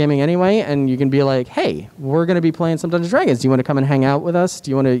for gaming anyway, and you can be like, hey, we're going to be playing some Dungeons & Dragons. Do you want to come and hang out with us?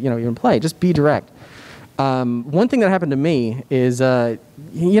 Do you want to, you know, even play? Just be direct. One thing that happened to me is,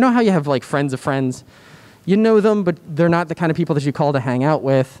 you know how you have like friends of friends? You know them, but they're not the kind of people that you call to hang out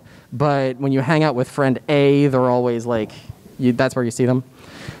with. But when you hang out with friend A, they're always like, that's where you see them.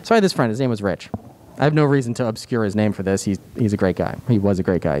 So I had this friend. His name was Rich. I have no reason to obscure his name for this. He's a great guy. He was a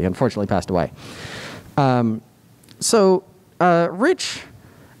great guy. He unfortunately passed away. Rich,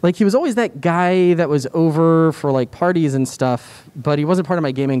 like, he was always that guy that was over for like parties and stuff, but he wasn't part of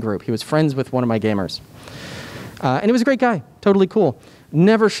my gaming group. He was friends with one of my gamers. And he was a great guy, totally cool.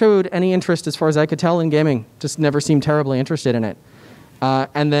 Never showed any interest as far as I could tell in gaming. Just never seemed terribly interested in it.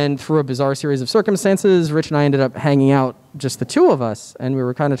 And then through a bizarre series of circumstances, Rich and I ended up hanging out, just the two of us, and we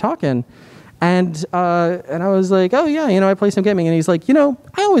were kind of talking. And I was like, oh yeah, you know, I play some gaming. And he's like, you know,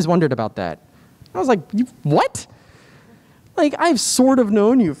 I always wondered about that. I was like, what? Like, I've sort of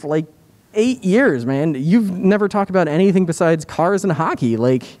known you for like 8 years, man. You've never talked about anything besides cars and hockey.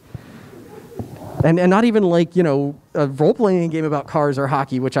 Like, and not even like, you know, a role-playing game about cars or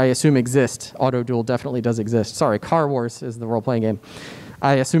hockey, which I assume exists. Auto Duel definitely does exist. Sorry, Car Wars is the role-playing game.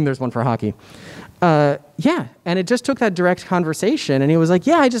 I assume there's one for hockey. Yeah, and it just took that direct conversation, and he was like,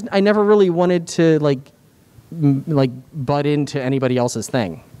 yeah, I never really wanted to like butt into anybody else's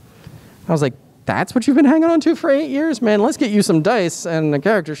thing. I was like, that's what you've been hanging on to for 8 years, man? Let's get you some dice and a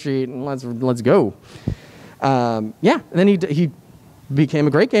character sheet, and let's go. Yeah, and then he became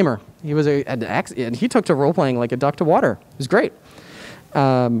a great gamer. He was and he took to role playing like a duck to water. It was great.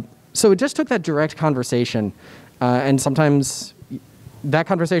 So it just took that direct conversation, and sometimes that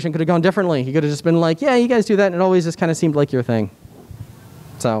conversation could have gone differently. He could have just been like, yeah, you guys do that, and it always just kind of seemed like your thing.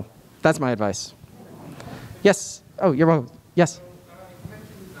 So that's my advice. Yes. Oh, you're welcome. Yes.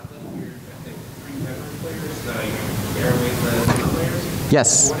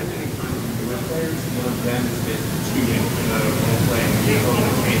 Yes.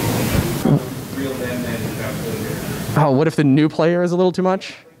 Oh, what if the new player is a little too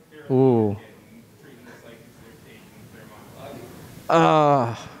much? Ooh.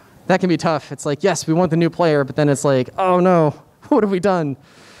 That can be tough. It's like, yes, we want the new player, but then it's like, oh no, what have we done?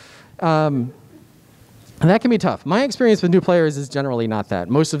 And that can be tough. My experience with new players is generally not that.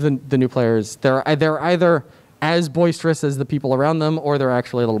 Most of the new players, they're either as boisterous as the people around them, or they're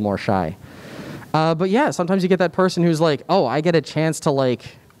actually a little more shy. But yeah, sometimes you get that person who's like, oh, I get a chance to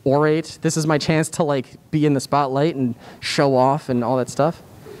like orate. This is my chance to like be in the spotlight and show off and all that stuff.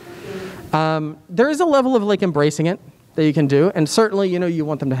 There is a level of like embracing it that you can do, and certainly, you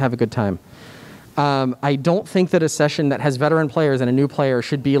want them to have a good time. I don't think that a session that has veteran players and a new player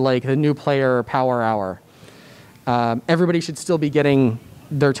should be like the new player power hour. Everybody should still be getting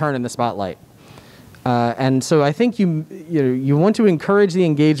their turn in the spotlight. And so I think you want to encourage the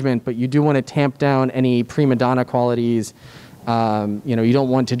engagement, but you do want to tamp down any prima donna qualities. You don't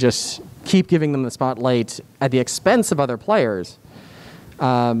want to just keep giving them the spotlight at the expense of other players.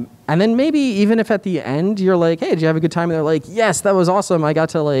 And then maybe even if at the end you're like, hey, did you have a good time? And they're like, yes, that was awesome. I got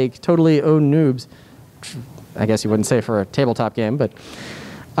to like totally own noobs. I guess you wouldn't say for a tabletop game, but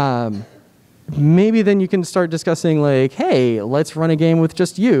maybe then you can start discussing like, hey, let's run a game with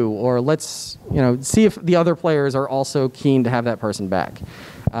just you, or let's see if the other players are also keen to have that person back.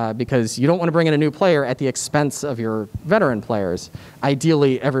 Because you don't want to bring in a new player at the expense of your veteran players.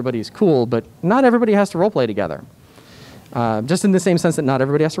 Ideally, everybody's cool, but not everybody has to roleplay together. Just in the same sense that not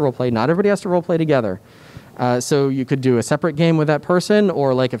everybody has to roleplay, not everybody has to roleplay together. So you could do a separate game with that person,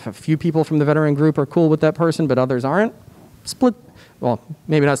 or like if a few people from the veteran group are cool with that person but others aren't, split, well,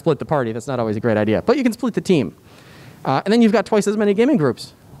 maybe not split the party, that's not always a great idea, but you can split the team. And then you've got twice as many gaming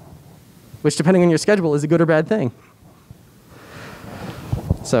groups, which depending on your schedule is a good or bad thing.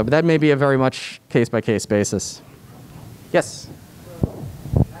 So but that may be a very much case-by-case basis. Yes?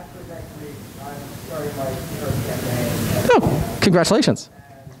 Actually, next week, I'm starting my first campaign. Oh, congratulations.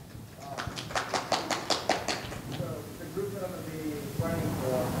 So the group that I'm going to be running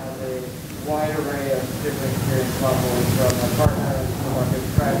for has a wide array of different experience levels, from my partner to my good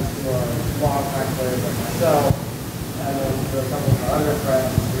friends who are long-time players like myself, and then to a couple of my other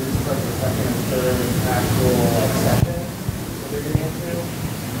friends who just like the second and third actual session that they're getting into.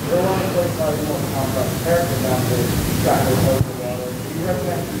 They want to play slightly more complex characters now that they've gotten their toes in the water. Do you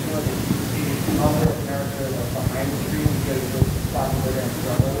recommend people that see other characters like behind the screen because it's something they're going to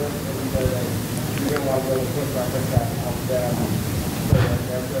struggle with, and because you're going to want to go with quick reference that and help them play their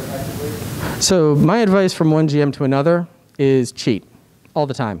character effectively? So my advice from one GM to another is cheat all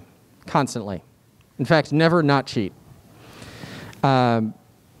the time, constantly. In fact, never not cheat. I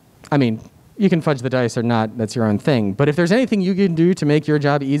mean, you can fudge the dice or not, that's your own thing. But if there's anything you can do to make your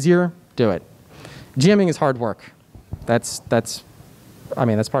job easier, do it. GMing is hard work. That's part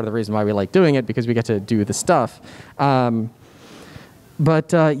of the reason why we like doing it, because we get to do the stuff. Yeah,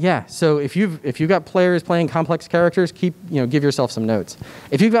 so if you've got players playing complex characters, give yourself some notes.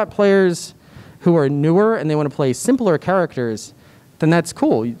 If you've got players who are newer and they want to play simpler characters, then that's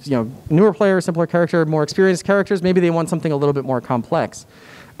cool. Newer player, simpler character, more experienced characters, maybe they want something a little bit more complex.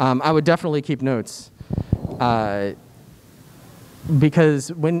 I would definitely keep notes,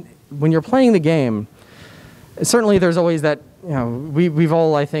 because when you're playing the game, certainly there's always that, we've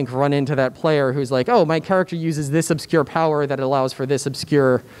all, I think, run into that player who's like, oh, my character uses this obscure power that allows for this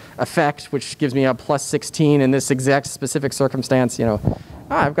obscure effect, which gives me a plus 16 in this exact specific circumstance.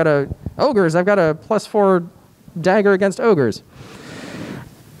 I've got a +4 dagger against ogres.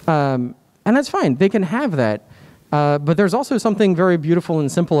 And that's fine. They can have that. But there's also something very beautiful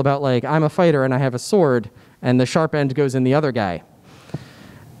and simple about, like, I'm a fighter and I have a sword, and the sharp end goes in the other guy.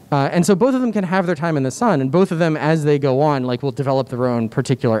 And so both of them can have their time in the sun, and both of them, as they go on, like, will develop their own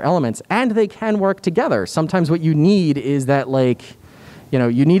particular elements, and they can work together. Sometimes what you need is that, like,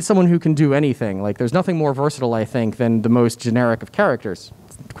 you need someone who can do anything. Like, there's nothing more versatile, I think, than the most generic of characters.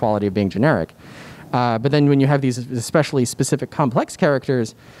 It's the quality of being generic. But then when you have these especially specific complex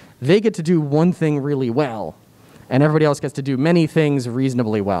characters, they get to do one thing really well, and everybody else gets to do many things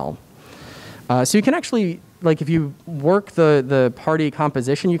reasonably well. So you can actually, like, if you work the party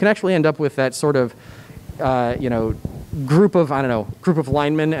composition, you can actually end up with that sort of, group of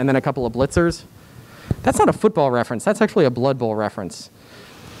linemen and then a couple of blitzers. That's not a football reference. That's actually a Blood Bowl reference.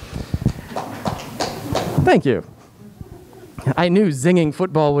 Thank you. I knew zinging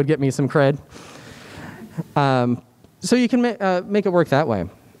football would get me some cred. So you can make it work that way.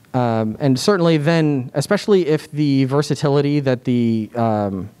 And certainly then, especially if the versatility that the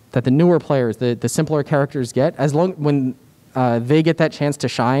newer players, the simpler characters get, when they get that chance to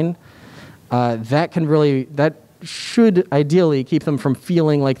shine, that should ideally keep them from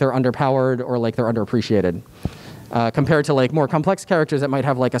feeling like they're underpowered or like they're underappreciated, compared to like more complex characters that might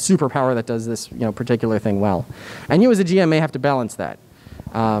have like a superpower that does this particular thing well. And you as a GM may have to balance that.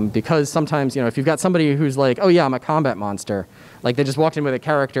 Because sometimes, if you've got somebody who's like, oh yeah, I'm a combat monster, like they just walked in with a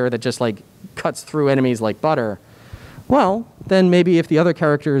character that just like cuts through enemies like butter, well, then maybe if the other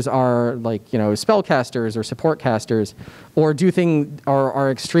characters are like, spellcasters or support casters, or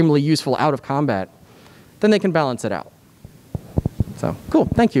are extremely useful out of combat, then they can balance it out. So, cool,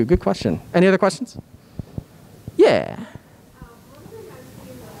 thank you, good question. Any other questions? Yeah. One thing I've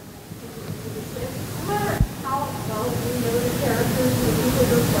seen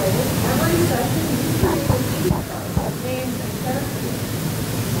you're playing, every session you create a theme card with names and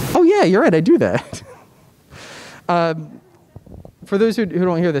characters. Oh yeah, you're right. I do that. For those who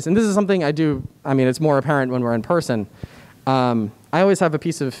don't hear this, and this is something I do, I mean, it's more apparent when we're in person. I always have a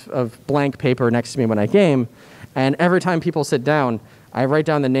piece of blank paper next to me when I game, and every time people sit down, I write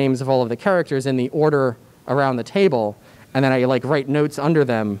down the names of all of the characters in the order around the table, and then I like write notes under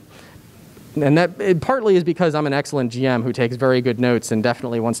them. And that it partly is because I'm an excellent GM who takes very good notes and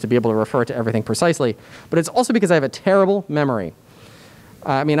definitely wants to be able to refer to everything precisely, but it's also because I have a terrible memory.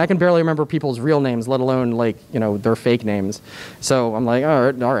 I mean, I can barely remember people's real names, let alone, like, you know, their fake names. So I'm like,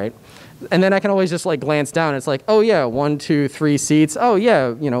 all right. And then I can always just, like, glance down. It's like, oh, yeah, 1, 2, 3 seats. Oh,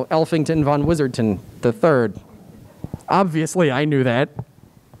 yeah, you know, Elfington von Wizardton the third. Obviously, I knew that.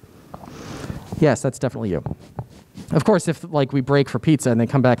 Yes, that's definitely you. Of course, if, like, we break for pizza and they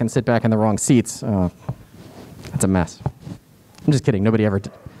come back and sit back in the wrong seats, that's a mess. I'm just kidding. Nobody ever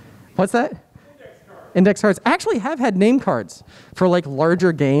did. What's that? Index cards. I actually have had name cards for like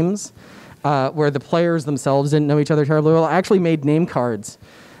larger games where the players themselves didn't know each other terribly well. I actually made name cards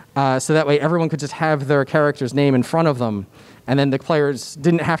so that way everyone could just have their character's name in front of them, and then the players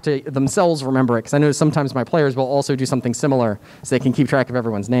didn't have to themselves remember it, because I know sometimes my players will also do something similar so they can keep track of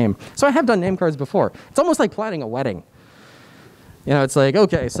everyone's name. So I have done name cards before. It's almost like planning a wedding. You know, it's like,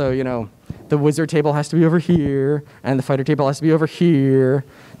 okay, so, you know, the wizard table has to be over here, and the fighter table has to be over here.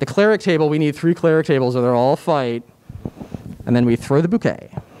 The cleric table, we need 3 cleric tables or they'll all fight. And then we throw the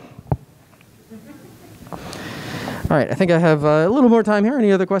bouquet. All right, I think I have a little more time here.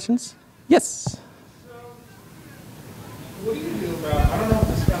 Any other questions? Yes? So, what do you do about, I don't know if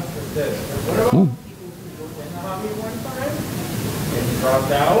this counts with this, but what about people who were in the hobby at one time and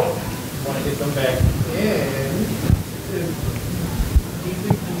dropped out, want to get them back in? Do you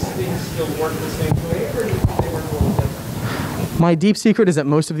think these things still work the same way, or do you think they work a little different? My deep secret is that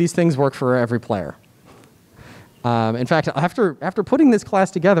most of these things work for every player. In fact, after putting this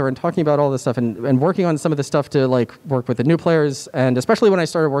class together and talking about all this stuff and working on some of the stuff to like work with the new players, and especially when I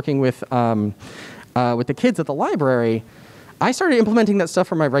started working with the kids at the library, I started implementing that stuff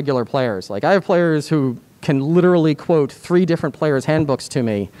for my regular players. Like, I have players who can literally quote 3 different players' handbooks to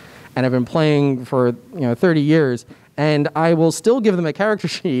me, and have been playing for 30 years. And I will still give them a character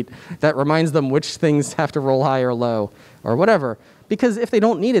sheet that reminds them which things have to roll high or low or whatever. Because if they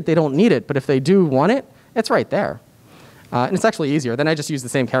don't need it, they don't need it. But if they do want it, it's right there. And it's actually easier. Then I just use the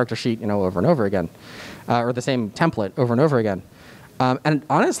same character sheet, over and over again, or the same template over and over again. And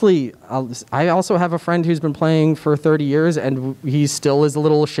honestly, I also have a friend who's been playing for 30 years, and he still is a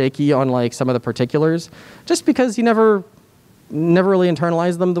little shaky on like some of the particulars, just because he never really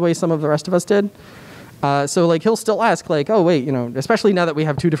internalized them the way some of the rest of us did. So like he'll still ask like, oh wait, especially now that we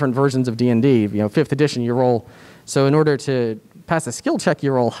have 2 different versions of D&D, 5th edition you roll. So in order to pass a skill check,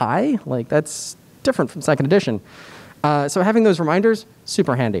 you roll high. Like that's different from 2nd edition. So having those reminders,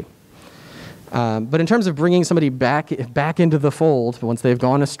 super handy. But in terms of bringing somebody back into the fold once they've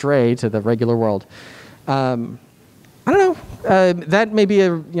gone astray to the regular world, I don't know. That may be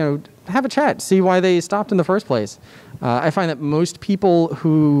have a chat, see why they stopped in the first place. I find that most people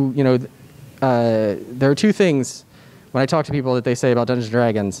who there are 2 things when I talk to people that they say about Dungeons &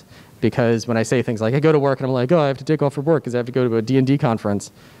 Dragons, because when I say things like, I go to work and I'm like, oh, I have to take off for work because I have to go to a D&D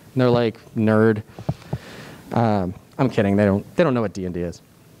conference. And they're like, nerd. I'm kidding. They don't know what D&D is.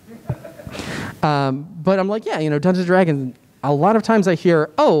 But I'm like, yeah, Dungeons & Dragons, a lot of times I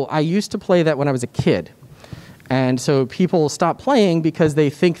hear, oh, I used to play that when I was a kid. And so people stop playing because they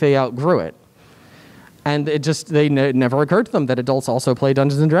think they outgrew it. And it never occurred to them that adults also play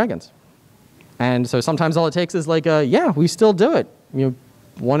Dungeons & Dragons. And so sometimes all it takes is like, yeah, we still do it. You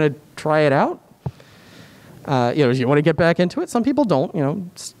want to try it out? You want to get back into it? Some people don't,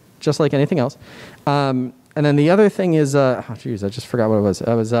 it's just like anything else. And then the other thing is, I just forgot what it was.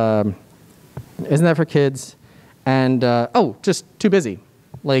 It was, isn't that for kids? And, just too busy.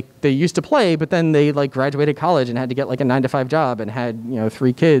 Like, they used to play, but then they, like, graduated college and had to get, like, a 9-to-5 job and had,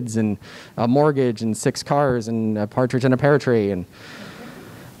 3 kids and a mortgage and 6 cars and a partridge in a pear tree. And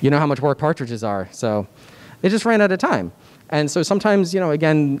you know how much work partridges are. So they just ran out of time. And so sometimes,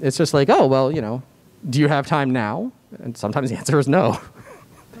 again, it's just like, oh, well, do you have time now? And sometimes the answer is no.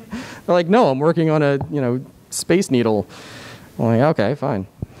 They're like, no, I'm working on a, Space Needle. I'm like, okay, fine.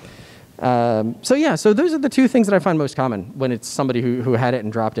 So those are the 2 things that I find most common when it's somebody who had it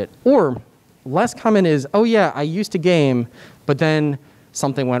and dropped it. Or less common is, oh yeah, I used to game, but then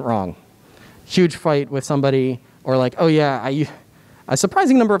something went wrong. Huge fight with somebody, or like, oh yeah, a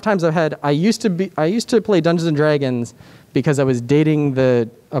surprising number of times I've had, I used to play Dungeons & Dragons because I was dating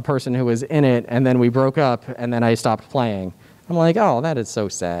a person who was in it, and then we broke up, and then I stopped playing. I'm like, oh, that is so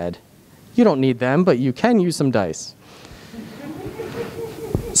sad. You don't need them, but you can use some dice.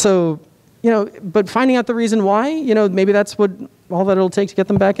 So, but finding out the reason why, maybe that's all that it'll take to get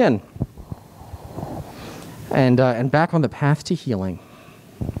them back in. And back on the path to healing.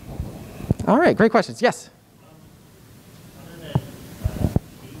 All right, great questions. Yes?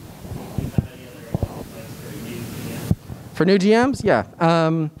 For new GMs? Yeah.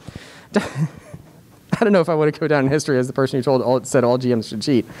 I don't know if I want to go down in history as the person who said all GMs should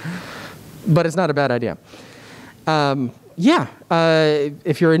cheat, but it's not a bad idea.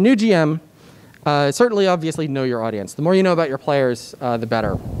 If you're a new GM, certainly obviously know your audience. The more you know about your players, the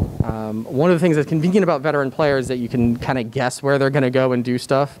better. One of the things that's convenient about veteran players is that you can kind of guess where they're going to go and do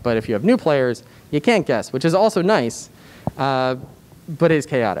stuff, but if you have new players, you can't guess, which is also nice, but is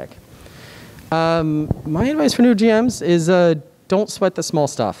chaotic. My advice for new GMs is don't sweat the small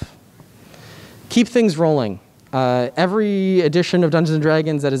stuff. Keep things rolling. Every edition of Dungeons &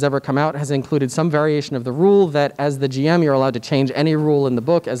 Dragons that has ever come out has included some variation of the rule that as the GM you're allowed to change any rule in the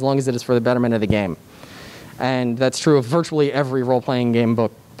book as long as it is for the betterment of the game. And that's true of virtually every role-playing game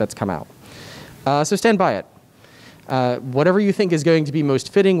book that's come out. So stand by it. Whatever you think is going to be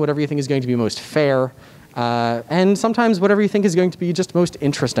most fitting, whatever you think is going to be most fair, and sometimes whatever you think is going to be just most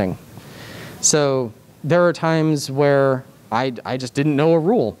interesting. So there are times where I just didn't know a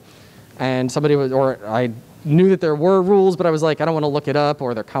rule. And I knew that there were rules, but I was like, I don't want to look it up,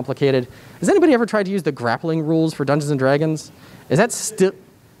 or they're complicated. Has anybody ever tried to use the grappling rules for Dungeons & Dragons? Is that still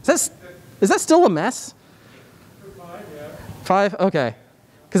a mess? For 5, yeah. 5? Okay.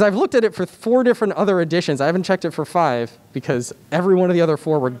 Because I've looked at it for 4 different other editions. I haven't checked it for 5, because every one of the other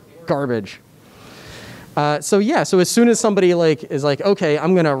 4 were garbage. So as soon as somebody is like, okay,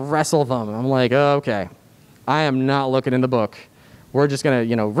 I'm going to wrestle them, I'm like, oh, okay. I am not looking in the book. We're just going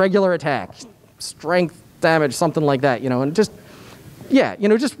to, regular attack, strength, damage, something like that, and just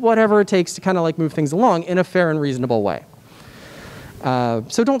whatever it takes to kind of move things along in a fair and reasonable way.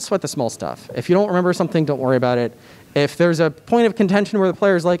 So don't sweat the small stuff. If you don't remember something, don't worry about it. If there's a point of contention where the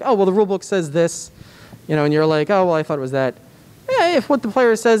player's like, oh, well, the rule book says this, and you're like, oh, well, I thought it was that. Yeah, if what the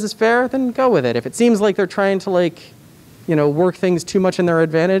player says is fair, then go with it. If it seems like they're trying to work things too much in their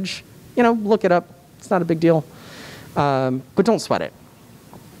advantage, look it up. It's not a big deal. But don't sweat it.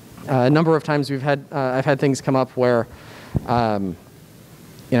 A number of times I've had things come up where, as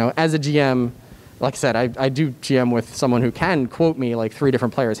a GM, like I said, I do GM with someone who can quote me 3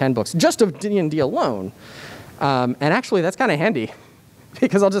 different players' handbooks just of D&D alone. And actually, that's kind of handy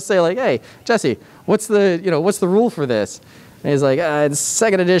because I'll just say hey, Jesse, what's the rule for this? And he's like, it's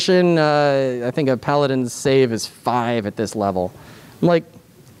 2nd edition. I think a paladin's save is 5 at this level. I'm like,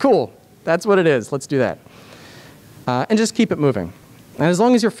 cool. That's what it is. Let's do that. And just keep it moving. And as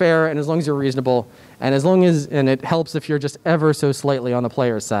long as you're fair, and as long as you're reasonable, and and it helps if you're just ever so slightly on the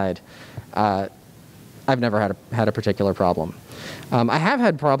player's side, I've never had a particular problem. I have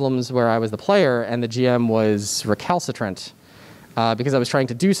had problems where I was the player and the GM was recalcitrant because I was trying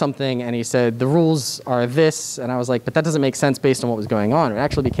to do something and he said, the rules are this, and I was like, but that doesn't make sense based on what was going on. It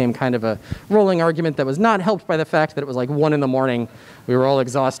actually became kind of a rolling argument that was not helped by the fact that it was 1 a.m. We were all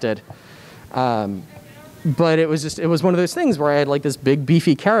exhausted. But it was one of those things where I had this big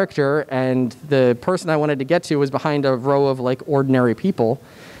beefy character and the person I wanted to get to was behind a row of ordinary people.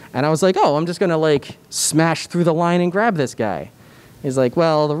 And I was like, oh, I'm just going to smash through the line and grab this guy. He's like,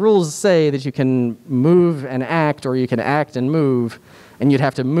 well, the rules say that you can move and act, or you can act and move, and you'd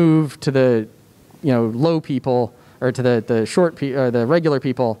have to move to the, low people, or to the regular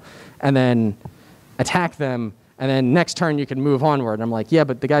people, and then attack them. And then next turn you can move onward. And I'm like, yeah,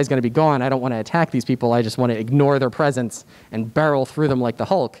 but the guy's going to be gone. I don't want to attack these people. I just want to ignore their presence and barrel through them like the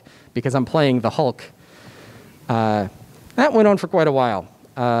Hulk because I'm playing the Hulk. That went on for quite a while.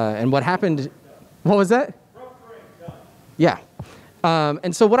 And what happened, what was that? Yeah.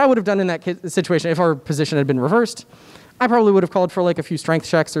 And so what I would have done in that situation, if our position had been reversed, I probably would have called for a few strength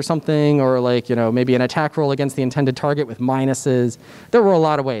checks or something, or maybe an attack roll against the intended target with minuses. There were a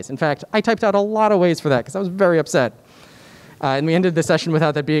lot of ways. In fact, I typed out a lot of ways for that because I was very upset. And we ended the session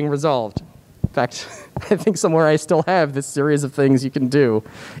without that being resolved. In fact, I think somewhere I still have this series of things you can do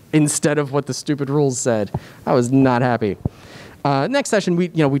instead of what the stupid rules said. I was not happy. Next session, we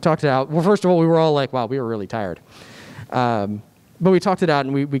talked it out. Well, first of all, we were all like, wow, we were really tired. But we talked it out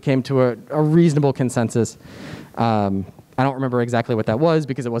and we came to a reasonable consensus. I don't remember exactly what that was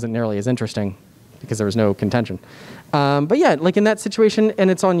because it wasn't nearly as interesting because there was no contention. But yeah, in that situation,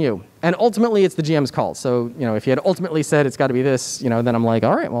 and it's on you. And ultimately, it's the GM's call. So, if he had ultimately said it's got to be this, then I'm like,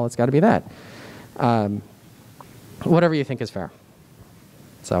 all right, well, it's got to be that. Whatever you think is fair.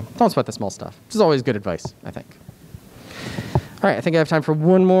 So don't sweat the small stuff. This is always good advice, I think. All right, I think I have time for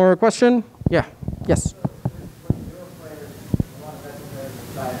one more question. Yeah, yes. When newer players, a lot of veteran players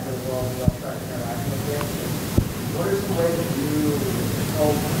decide to well, they'll start interacting with games. What are some ways that you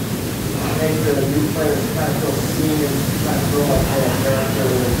help make the new players kind of feel seen and kind of feel like their character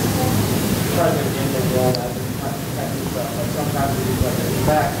is present in the world as it's kind of protecting stuff? Like sometimes we use like a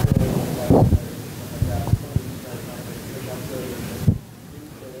backstory or stuff like that. Some of these guys might be able to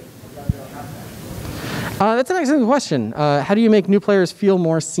use it. Sometimes they don't have that. That's an excellent question. How do you make new players feel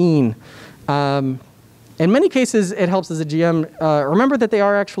more seen? In many cases, it helps as a GM remember that they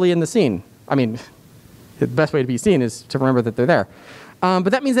are actually in the scene. I mean, the best way to be seen is to remember that they're there. But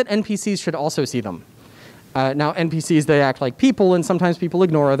that means that NPCs should also see them. Now, NPCs, they act like people, and sometimes people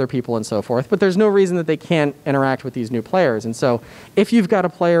ignore other people and so forth, but there's no reason that they can't interact with these new players. And so if you've got a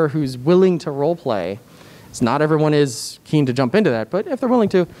player who's willing to role play, not everyone is keen to jump into that, but if they're willing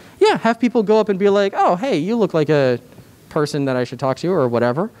to, yeah, have people go up and be like, oh, hey, you look like a person that I should talk to or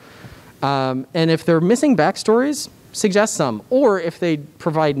whatever. And if they're missing backstories, suggest some. Or if they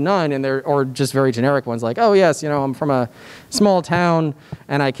provide none and they're, or just very generic ones like, oh, yes, you know, I'm from a small town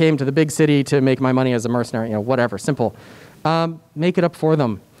and I came to the big city to make my money as a mercenary, you know, whatever, simple. Make it up for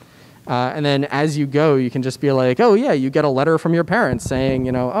them. And then as you go, you can just be like, oh, yeah, you get a letter from your parents saying,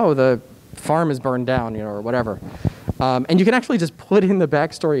 you know, oh, the farm is burned down, you know, or whatever. And you can actually just put in the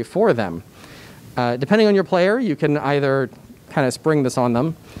backstory for them. Depending on your player, you can either kind of spring this on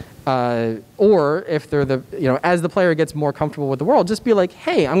them, or if they're the, you know, as the player gets more comfortable with the world, just be like,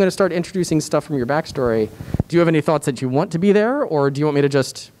 hey, I'm going to start introducing stuff from your backstory. Do you have any thoughts that you want to be there, or do you want me to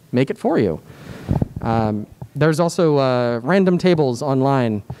just make it for you? There's also random tables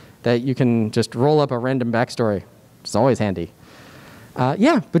online that you can just roll up a random backstory. It's always handy.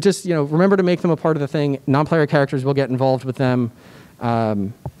 Yeah, but just, you know, remember to make them a part of the thing. Non-player characters will get involved with them,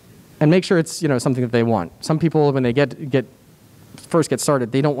 and make sure it's, you know, something that they want. Some people, when they first get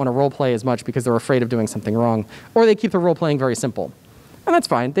started, they don't want to role play as much because they're afraid of doing something wrong, or they keep the role playing very simple, and that's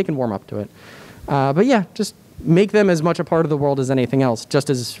fine. They can warm up to it. But yeah, just make them as much a part of the world as anything else, just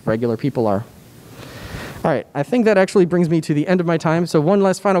as regular people are. All right, I think that actually brings me to the end of my time. So one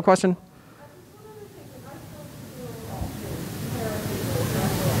last final question.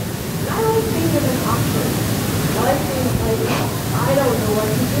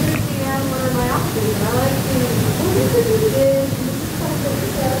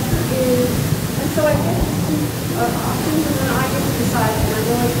 So I get options and then I get to decide and I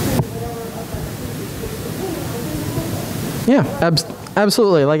know whatever Yeah,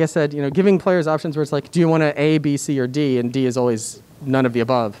 absolutely. Like I said, you know, giving players options where it's like, do you want A, B, C, or D? And D is always none of the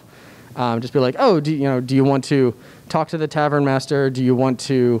above. Just be like, oh, do you want to talk to the tavern master? Do you want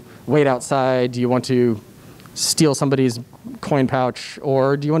to wait outside? Do you want to steal somebody's coin pouch?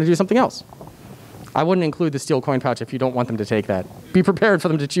 Or do you want to do something else? I wouldn't include the steal coin pouch if you don't want them to take that. Be prepared for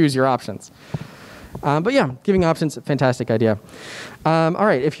them to choose your options. But yeah, giving options, fantastic idea. All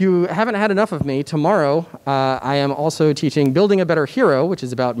right, if you haven't had enough of me, tomorrow I am also teaching Building a Better Hero, which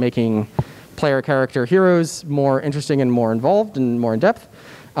is about making player character heroes more interesting and more involved and more in depth.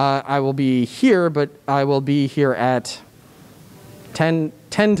 I will be here, but I will be here at 10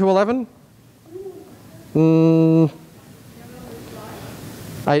 to 11.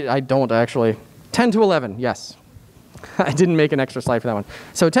 I don't actually. 10 to 11, yes. I didn't make an extra slide for that one.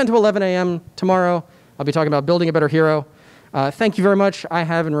 So 10 to 11 a.m. tomorrow, I'll be talking about Building a Better Hero. Thank you very much. I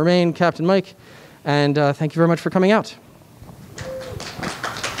have and remain Captain Mike, and thank you very much for coming out.